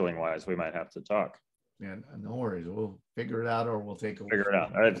scheduling wise, we might have to talk. Yeah, no worries. We'll figure it out, or we'll take a week. Figure it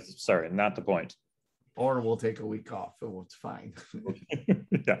out. Sorry, not the point. Or we'll take a week off. It's fine.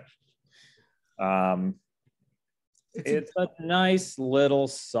 Yeah. It's a nice little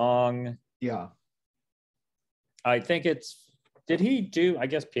song. Yeah. I think did he do, I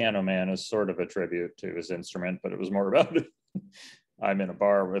guess Piano Man is sort of a tribute to his instrument, but it was more about I'm in a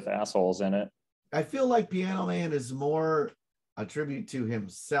bar with assholes in it. I feel like Piano Man is more a tribute to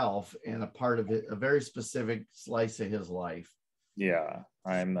himself and a part of it, a very specific slice of his life. Yeah.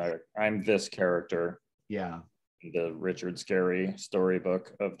 I'm this character. Yeah. The Richard Scarry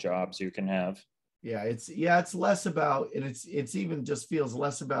storybook of jobs you can have. Yeah, it's less about, and it's even just feels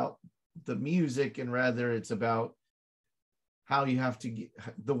less about the music, and rather it's about how you have to get,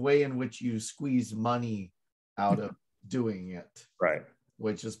 the way in which you squeeze money out of doing it. Right.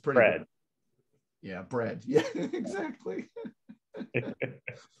 Which is pretty bread. Good. Yeah, bread. Yeah, exactly.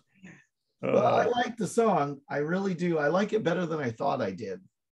 Well, I like the song. I really do. I like it better than I thought I did.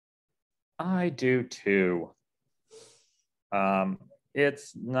 I do too.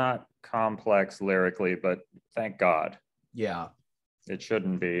 It's not complex lyrically, but thank God. Yeah. It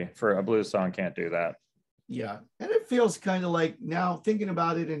shouldn't be. For a blues song, can't do that. Yeah. And it feels kind of like, now thinking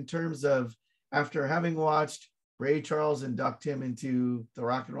about it in terms of, after having watched Ray Charles induct him into the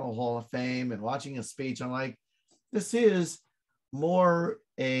Rock and Roll Hall of Fame and watching his speech, I'm like, this is more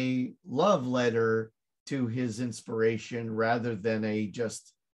a love letter to his inspiration rather than a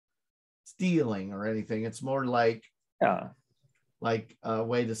just stealing or anything. It's more like, like a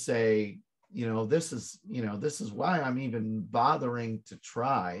way to say, this is why I'm even bothering to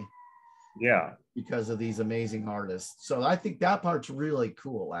try. Yeah. because of these amazing artists. So I think that part's really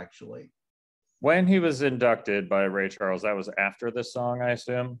cool, actually. When he was inducted by Ray Charles, that was after this song, I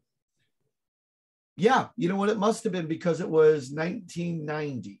assume. Yeah, you know what? It must have been because it was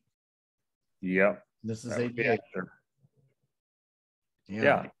 1990. Yep. This is That would be 88. after. Yeah.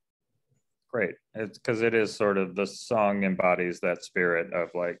 Yeah. Great. It's because it is sort of, the song embodies that spirit of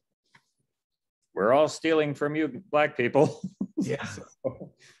like, we're all stealing from you black people. Yeah.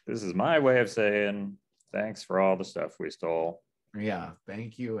 So, this is my way of saying thanks for all the stuff we stole. Yeah.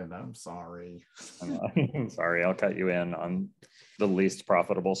 Thank you. And I'm sorry. I'm sorry, I'll cut you in on the least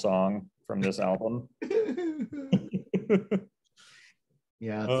profitable song from this album.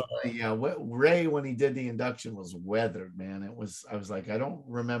 Yeah, it's funny. Yeah. Ray, when he did the induction, was weathered, man. It was, I was like, I don't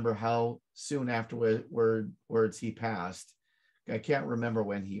remember how soon afterwards he passed. I can't remember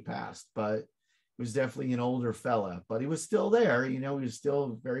when he passed, but he was definitely an older fella, but he was still there. You know, he was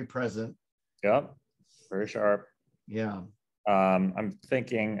still very present. Yep, very sharp. Yeah. I'm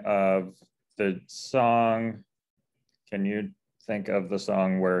thinking of the song. Can you think of the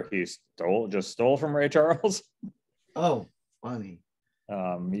song where he stole from Ray Charles? Oh, funny.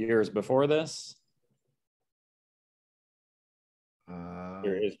 Years before this.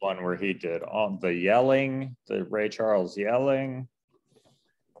 There is one where he did all the yelling, the Ray Charles yelling.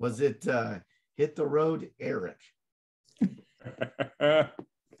 Was it Hit the Road, Eric? It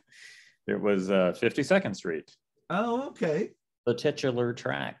was 52nd Street. Oh, okay. The titular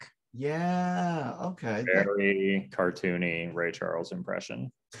track. Yeah, okay. Very cartoony Ray Charles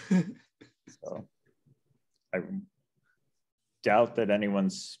impression. So I doubt that anyone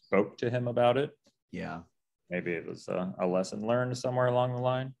spoke to him about it. Yeah. Maybe it was a lesson learned somewhere along the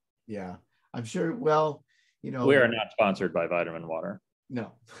line. Yeah. I'm sure. Well, you know, we are not sponsored by Vitamin Water.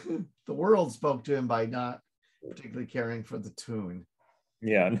 No. The world spoke to him by not particularly caring for the tune.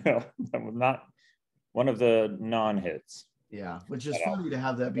 Yeah, no, not one of the non-hits. Yeah, which is funny to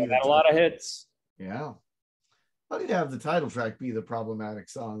have that be a lot of hits. Yeah. Funny to have the title track be the problematic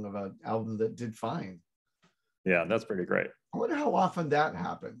song of an album that did fine. Yeah, that's pretty great. I wonder how often that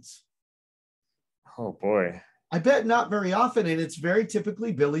happens. Oh boy. I bet not very often, and it's very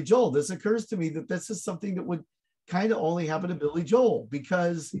typically Billy Joel. This occurs to me that this is something that would kind of only happen to Billy Joel,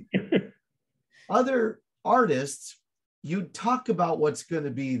 because other artists, you talk about what's going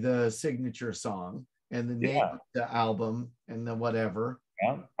to be the signature song and the name of the album and the whatever.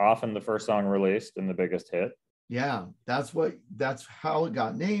 Yeah, often the first song released and the biggest hit. Yeah, that's how it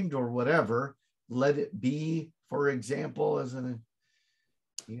got named or whatever. Let It Be, for example, as an,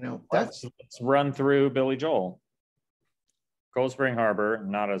 you know, let's run through Billy Joel. Cold Spring Harbor,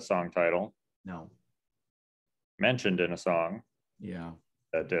 not a song title. No. Mentioned in a song. Yeah.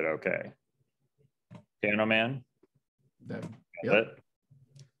 That did okay. Piano Man. Yep.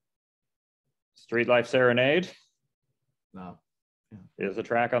 Street Life Serenade. No. Yeah. Is a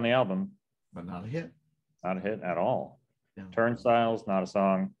track on the album. But not a hit. Not a hit at all. Yeah. Turnstiles, not a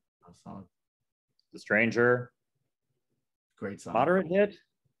song. Not a song. The Stranger. Great song. Moderate hit?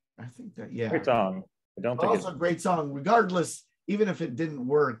 I think that, yeah. Great song. I don't think also a great song. Regardless, even if it didn't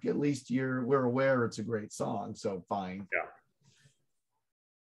work, at least we're aware it's a great song. So fine.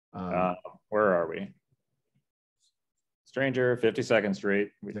 Yeah. Where are we? Stranger, 52nd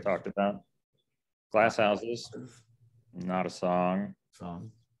Street. We talked about. Glass Houses. Not a song.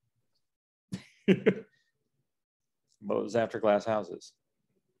 What was after Glass Houses?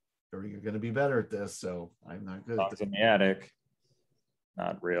 Sure, you're going to be better at this, so I'm not good. Songs in the Attic.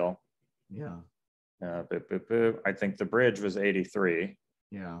 Not real. Yeah. I think The Bridge was 83.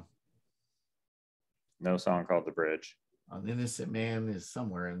 Yeah. No song called The Bridge. An Innocent Man is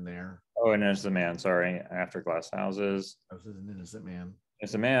somewhere in there. Oh, An Innocent Man, sorry. After Glass Houses. This is An Innocent Man.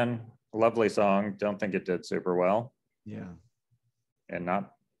 Innocent Man, lovely song. Don't think it did super well. Yeah. And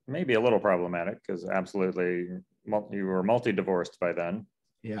not, maybe a little problematic, because absolutely you were multi-divorced by then.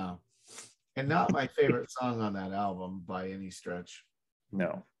 Yeah. And not my favorite song on that album by any stretch.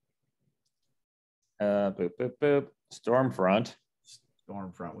 No. Stormfront.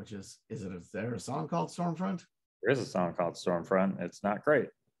 Stormfront, which is there a song called Stormfront? There is a song called Stormfront. It's not great.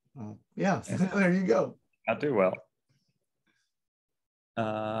 Oh, yeah. There you go. Not too well.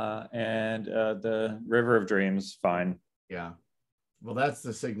 And the River of Dreams, fine. Yeah. Well, that's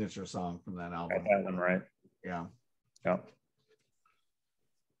the signature song from that album. Got that one right. Yeah. Yep.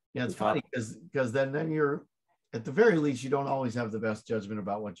 Yeah, it's funny because then you're, at the very least, you don't always have the best judgment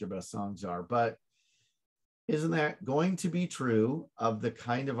about what your best songs are. But isn't that going to be true of the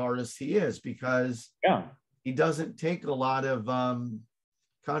kind of artist he is? Because he doesn't take a lot of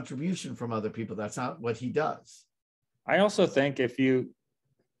contribution from other people. That's not what he does. I also think if you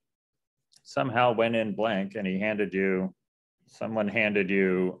somehow went in blank and someone handed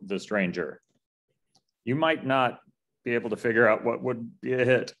you The Stranger, you might not be able to figure out what would be a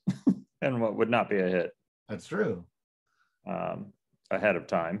hit and what would not be a hit. That's true. Ahead of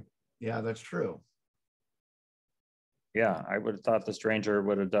time. Yeah, that's true. Yeah, I would have thought The Stranger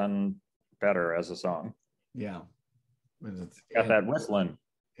would have done better as a song. Yeah. Got that whistling.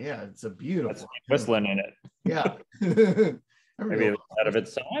 Yeah, it's a beautiful. That's whistling in it. Yeah. Maybe it was out of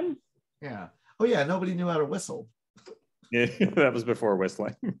its time. Yeah. Oh yeah, nobody knew how to whistle. Yeah, that was before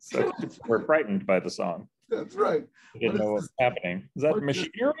whistling. So we're frightened by the song. That's right. We didn't know what was happening. Is that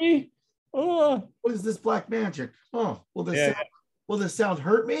machinery? Oh. What is this black magic? Oh, will this sound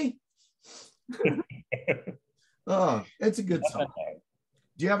hurt me? Oh, it's a good song.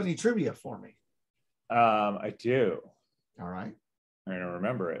 Do you have any trivia for me? I do. All right. I don't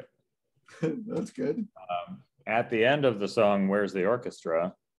remember it. That's good. At the end of the song, Where's the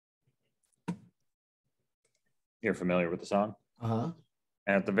Orchestra? You're familiar with the song? Uh-huh.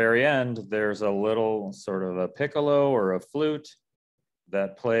 At the very end, there's a little sort of a piccolo or a flute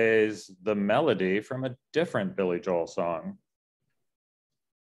that plays the melody from a different Billy Joel song.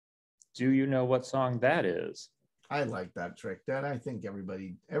 Do you know what song that is? I like that trick. That I think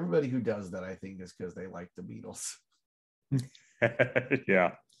everybody who does that, I think, is because they like the Beatles.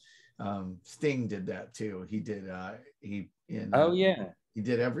 Yeah. Sting did that too. He did he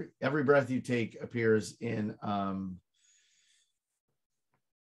did Every Breath You Take appears in the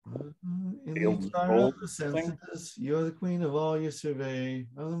of the senses, you're the queen of all you survey.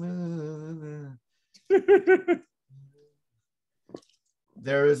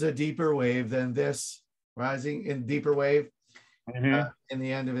 There is a deeper wave than this, rising in deeper wave. Mm-hmm. In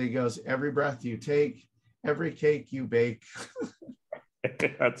the end of it, he goes, every breath you take, every cake you bake.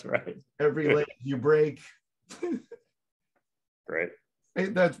 That's right. Every leg you break. Great.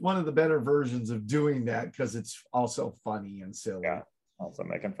 That's one of the better versions of doing that because it's also funny and silly. Yeah. Also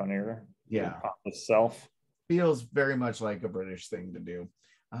making fun of your self. Feels very much like a British thing to do.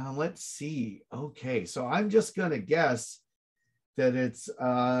 Let's see. Okay, so I'm just gonna guess that it's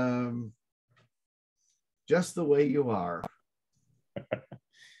Just the Way You Are.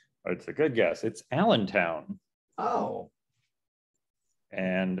 It's a good guess. It's Allentown. Oh.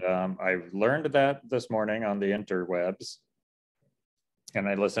 And I learned that this morning on the interwebs. And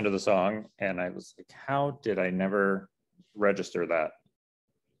I listened to the song and I was like, how did I never register that?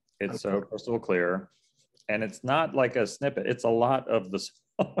 It's so crystal clear. And it's not like a snippet. It's a lot of the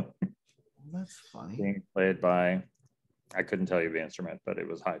song. That's funny. Being played by, I couldn't tell you the instrument, but it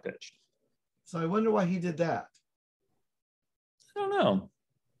was high pitched. So I wonder why he did that. I don't know.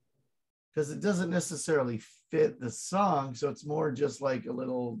 Because it doesn't necessarily fit the song. So it's more just like a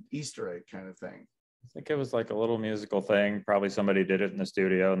little Easter egg kind of thing. I think it was like a little musical thing. Probably somebody did it in the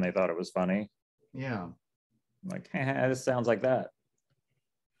studio and they thought it was funny. Yeah. I'm like, this sounds like that.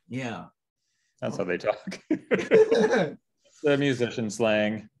 Yeah. That's how they talk. The musician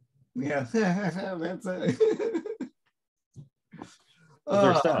slang. Yeah. That's it.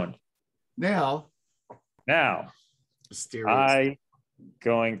 They're stoned. Now. I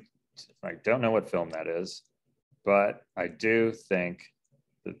don't know what film that is, but I do think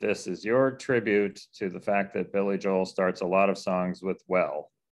that this is your tribute to the fact that Billy Joel starts a lot of songs with well.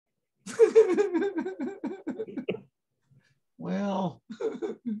 Well,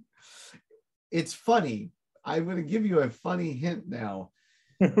 it's funny. I'm going to give you a funny hint now.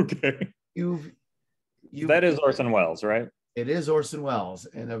 Okay. That is Orson Welles, right? It is Orson Welles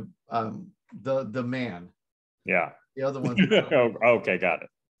and the man. Yeah. The other one. Oh, okay, got it.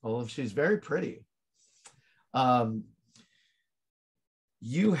 Well, she's very pretty.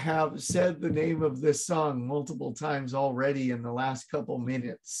 You have said the name of this song multiple times already in the last couple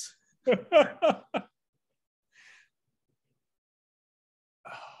minutes.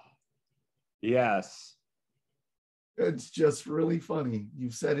 Yes. It's just really funny.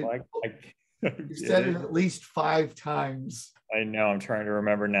 You've said it. You've said it at least 5 times. I know. I'm trying to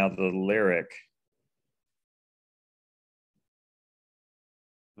remember now the lyric.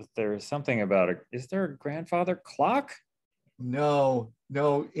 There's something about it. Is there a grandfather clock? No,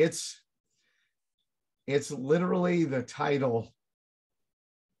 it's literally the title.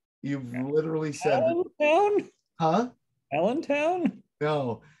 You've literally said Allentown? Huh? Allentown?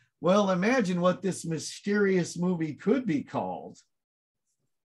 No. Well, imagine what this mysterious movie could be called.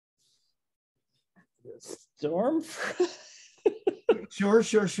 Storm? Sure.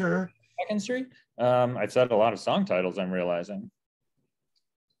 Second Street? I've said a lot of song titles, I'm realizing.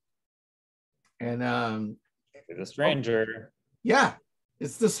 And The Stranger. Yeah,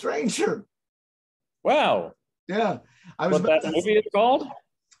 it's The Stranger. Wow. Yeah. What that movie is called?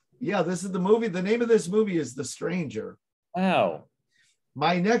 Yeah, this is the movie. The name of this movie is The Stranger. Wow.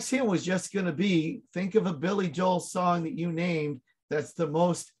 My next hint was just going to be, think of a Billy Joel song that you named that's the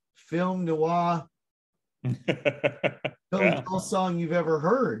most film noir Billy Joel song you've ever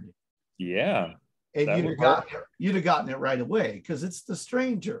heard. Yeah. And you'd have gotten it right away because it's The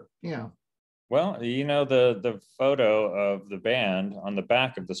Stranger. Yeah. Well, the photo of the band on the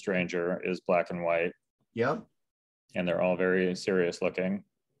back of The Stranger is black and white. Yep. And they're all very serious looking.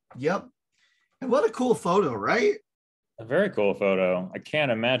 Yep. And what a cool photo, right? A very cool photo. I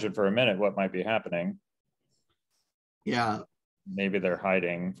can't imagine for a minute what might be happening. Yeah. Maybe they're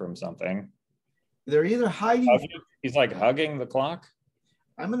hiding from something. They're either hiding. He's like hugging the clock.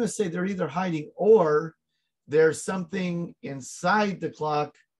 I'm going to say they're either hiding or there's something inside the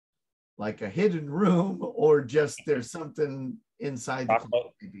clock, like a hidden room, or just there's something inside the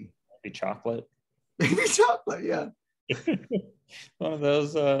clock. Maybe chocolate. Maybe chocolate, yeah. One of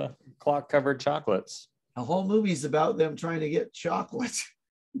those clock covered chocolates. The whole movie's about them trying to get chocolate.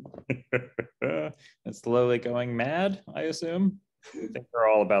 And slowly going mad, I assume. I think they're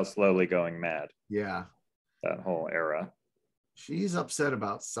all about slowly going mad. Yeah. That whole era. She's upset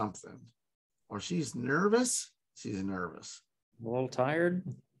about something. Or she's nervous. She's nervous. A little tired.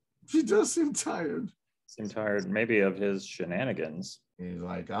 She does seem tired. Maybe of his shenanigans. He's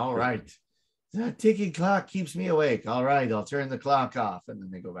like, all right. That ticking clock keeps me awake. All right, I'll turn the clock off. And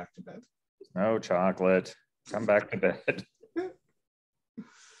then they go back to bed. No chocolate. Come back to bed.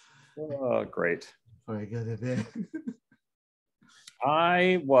 Oh, great. Before I go to bed.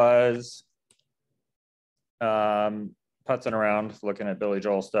 I was putzing around looking at Billy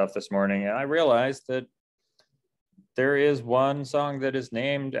Joel stuff this morning, and I realized that there is one song that is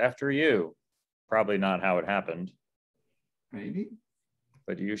named after you. Probably not how it happened. Maybe.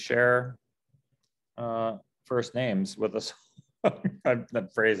 But you share first names with us. I'm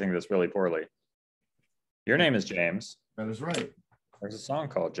phrasing this really poorly. Your name is James. That is right. There's a song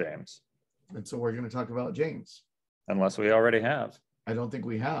called James. And so we're going to talk about James. Unless we already have. I don't think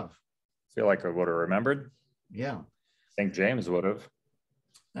we have. Feel like I would have remembered. Yeah. I think James would have.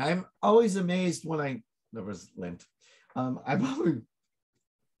 I'm always amazed when there was Lent. I'm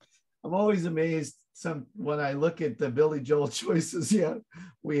always amazed when I look at the Billy Joel choices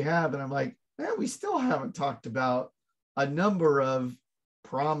we have, and I'm like, man, we still haven't talked about a number of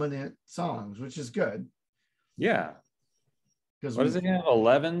prominent songs, which is good. Yeah. Because what does it have?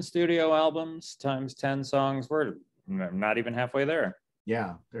 11 studio albums times 10 songs. We're not even halfway there.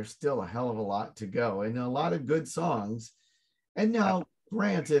 Yeah, there's still a hell of a lot to go, and a lot of good songs. And now,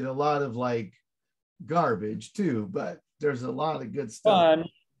 granted, a lot of like garbage too, but there's a lot of good stuff. Fun.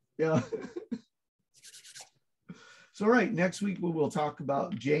 Yeah. So, right, next week we will talk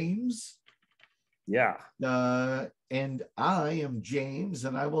about James. Yeah. And I am James,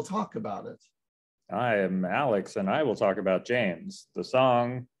 and I will talk about it. I am Alex, and I will talk about James, the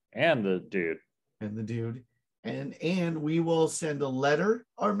song, and the dude. And we will send a letter,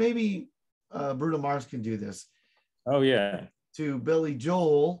 or maybe Bruno Mars can do this. Oh, yeah. To Billy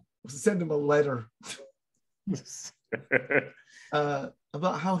Joel, send him a letter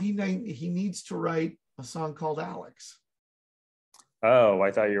about how he needs to write a song called Alex. Oh,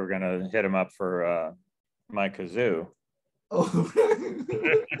 I thought you were going to hit him up for my kazoo. Oh,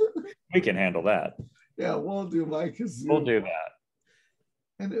 we can handle that. Yeah, we'll do my kazoo. We'll do that.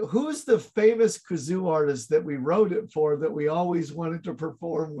 And who's the famous kazoo artist that we wrote it for that we always wanted to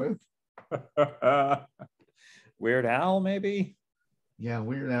perform with? Weird Al, maybe? Yeah,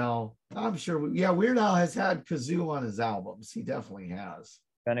 Weird Al. I'm sure. Weird Al has had kazoo on his albums. He definitely has.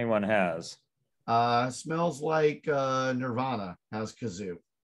 If anyone has. Smells Like Nirvana has kazoo.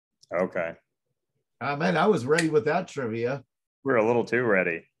 Okay. Man, I was ready with that trivia. We're a little too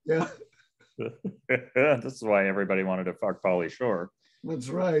ready. Yeah. This is why everybody wanted to fuck Pauly Shore. That's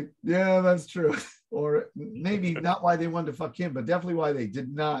right. Yeah, that's true. Or maybe not why they wanted to fuck him, but definitely why they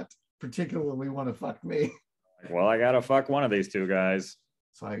did not particularly want to fuck me. Well, I gotta fuck one of these two guys.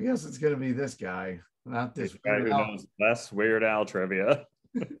 So I guess it's gonna be this guy, not this guy who knows less Weird Al trivia.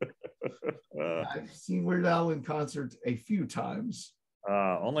 I've seen Weird Al in concert a few times.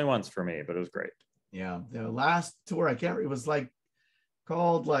 Only once for me, but it was great. Yeah, the last tour it was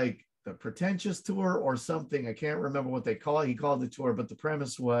called the Pretentious Tour or something. I can't remember what he called the tour, but the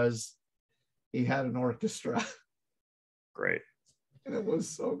premise was he had an orchestra. Great. And it was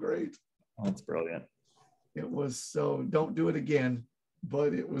so great. That's brilliant. It was so, don't do it again,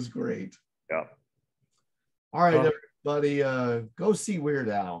 but it was great. Yeah. All right, everybody, go see Weird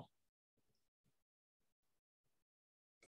Al.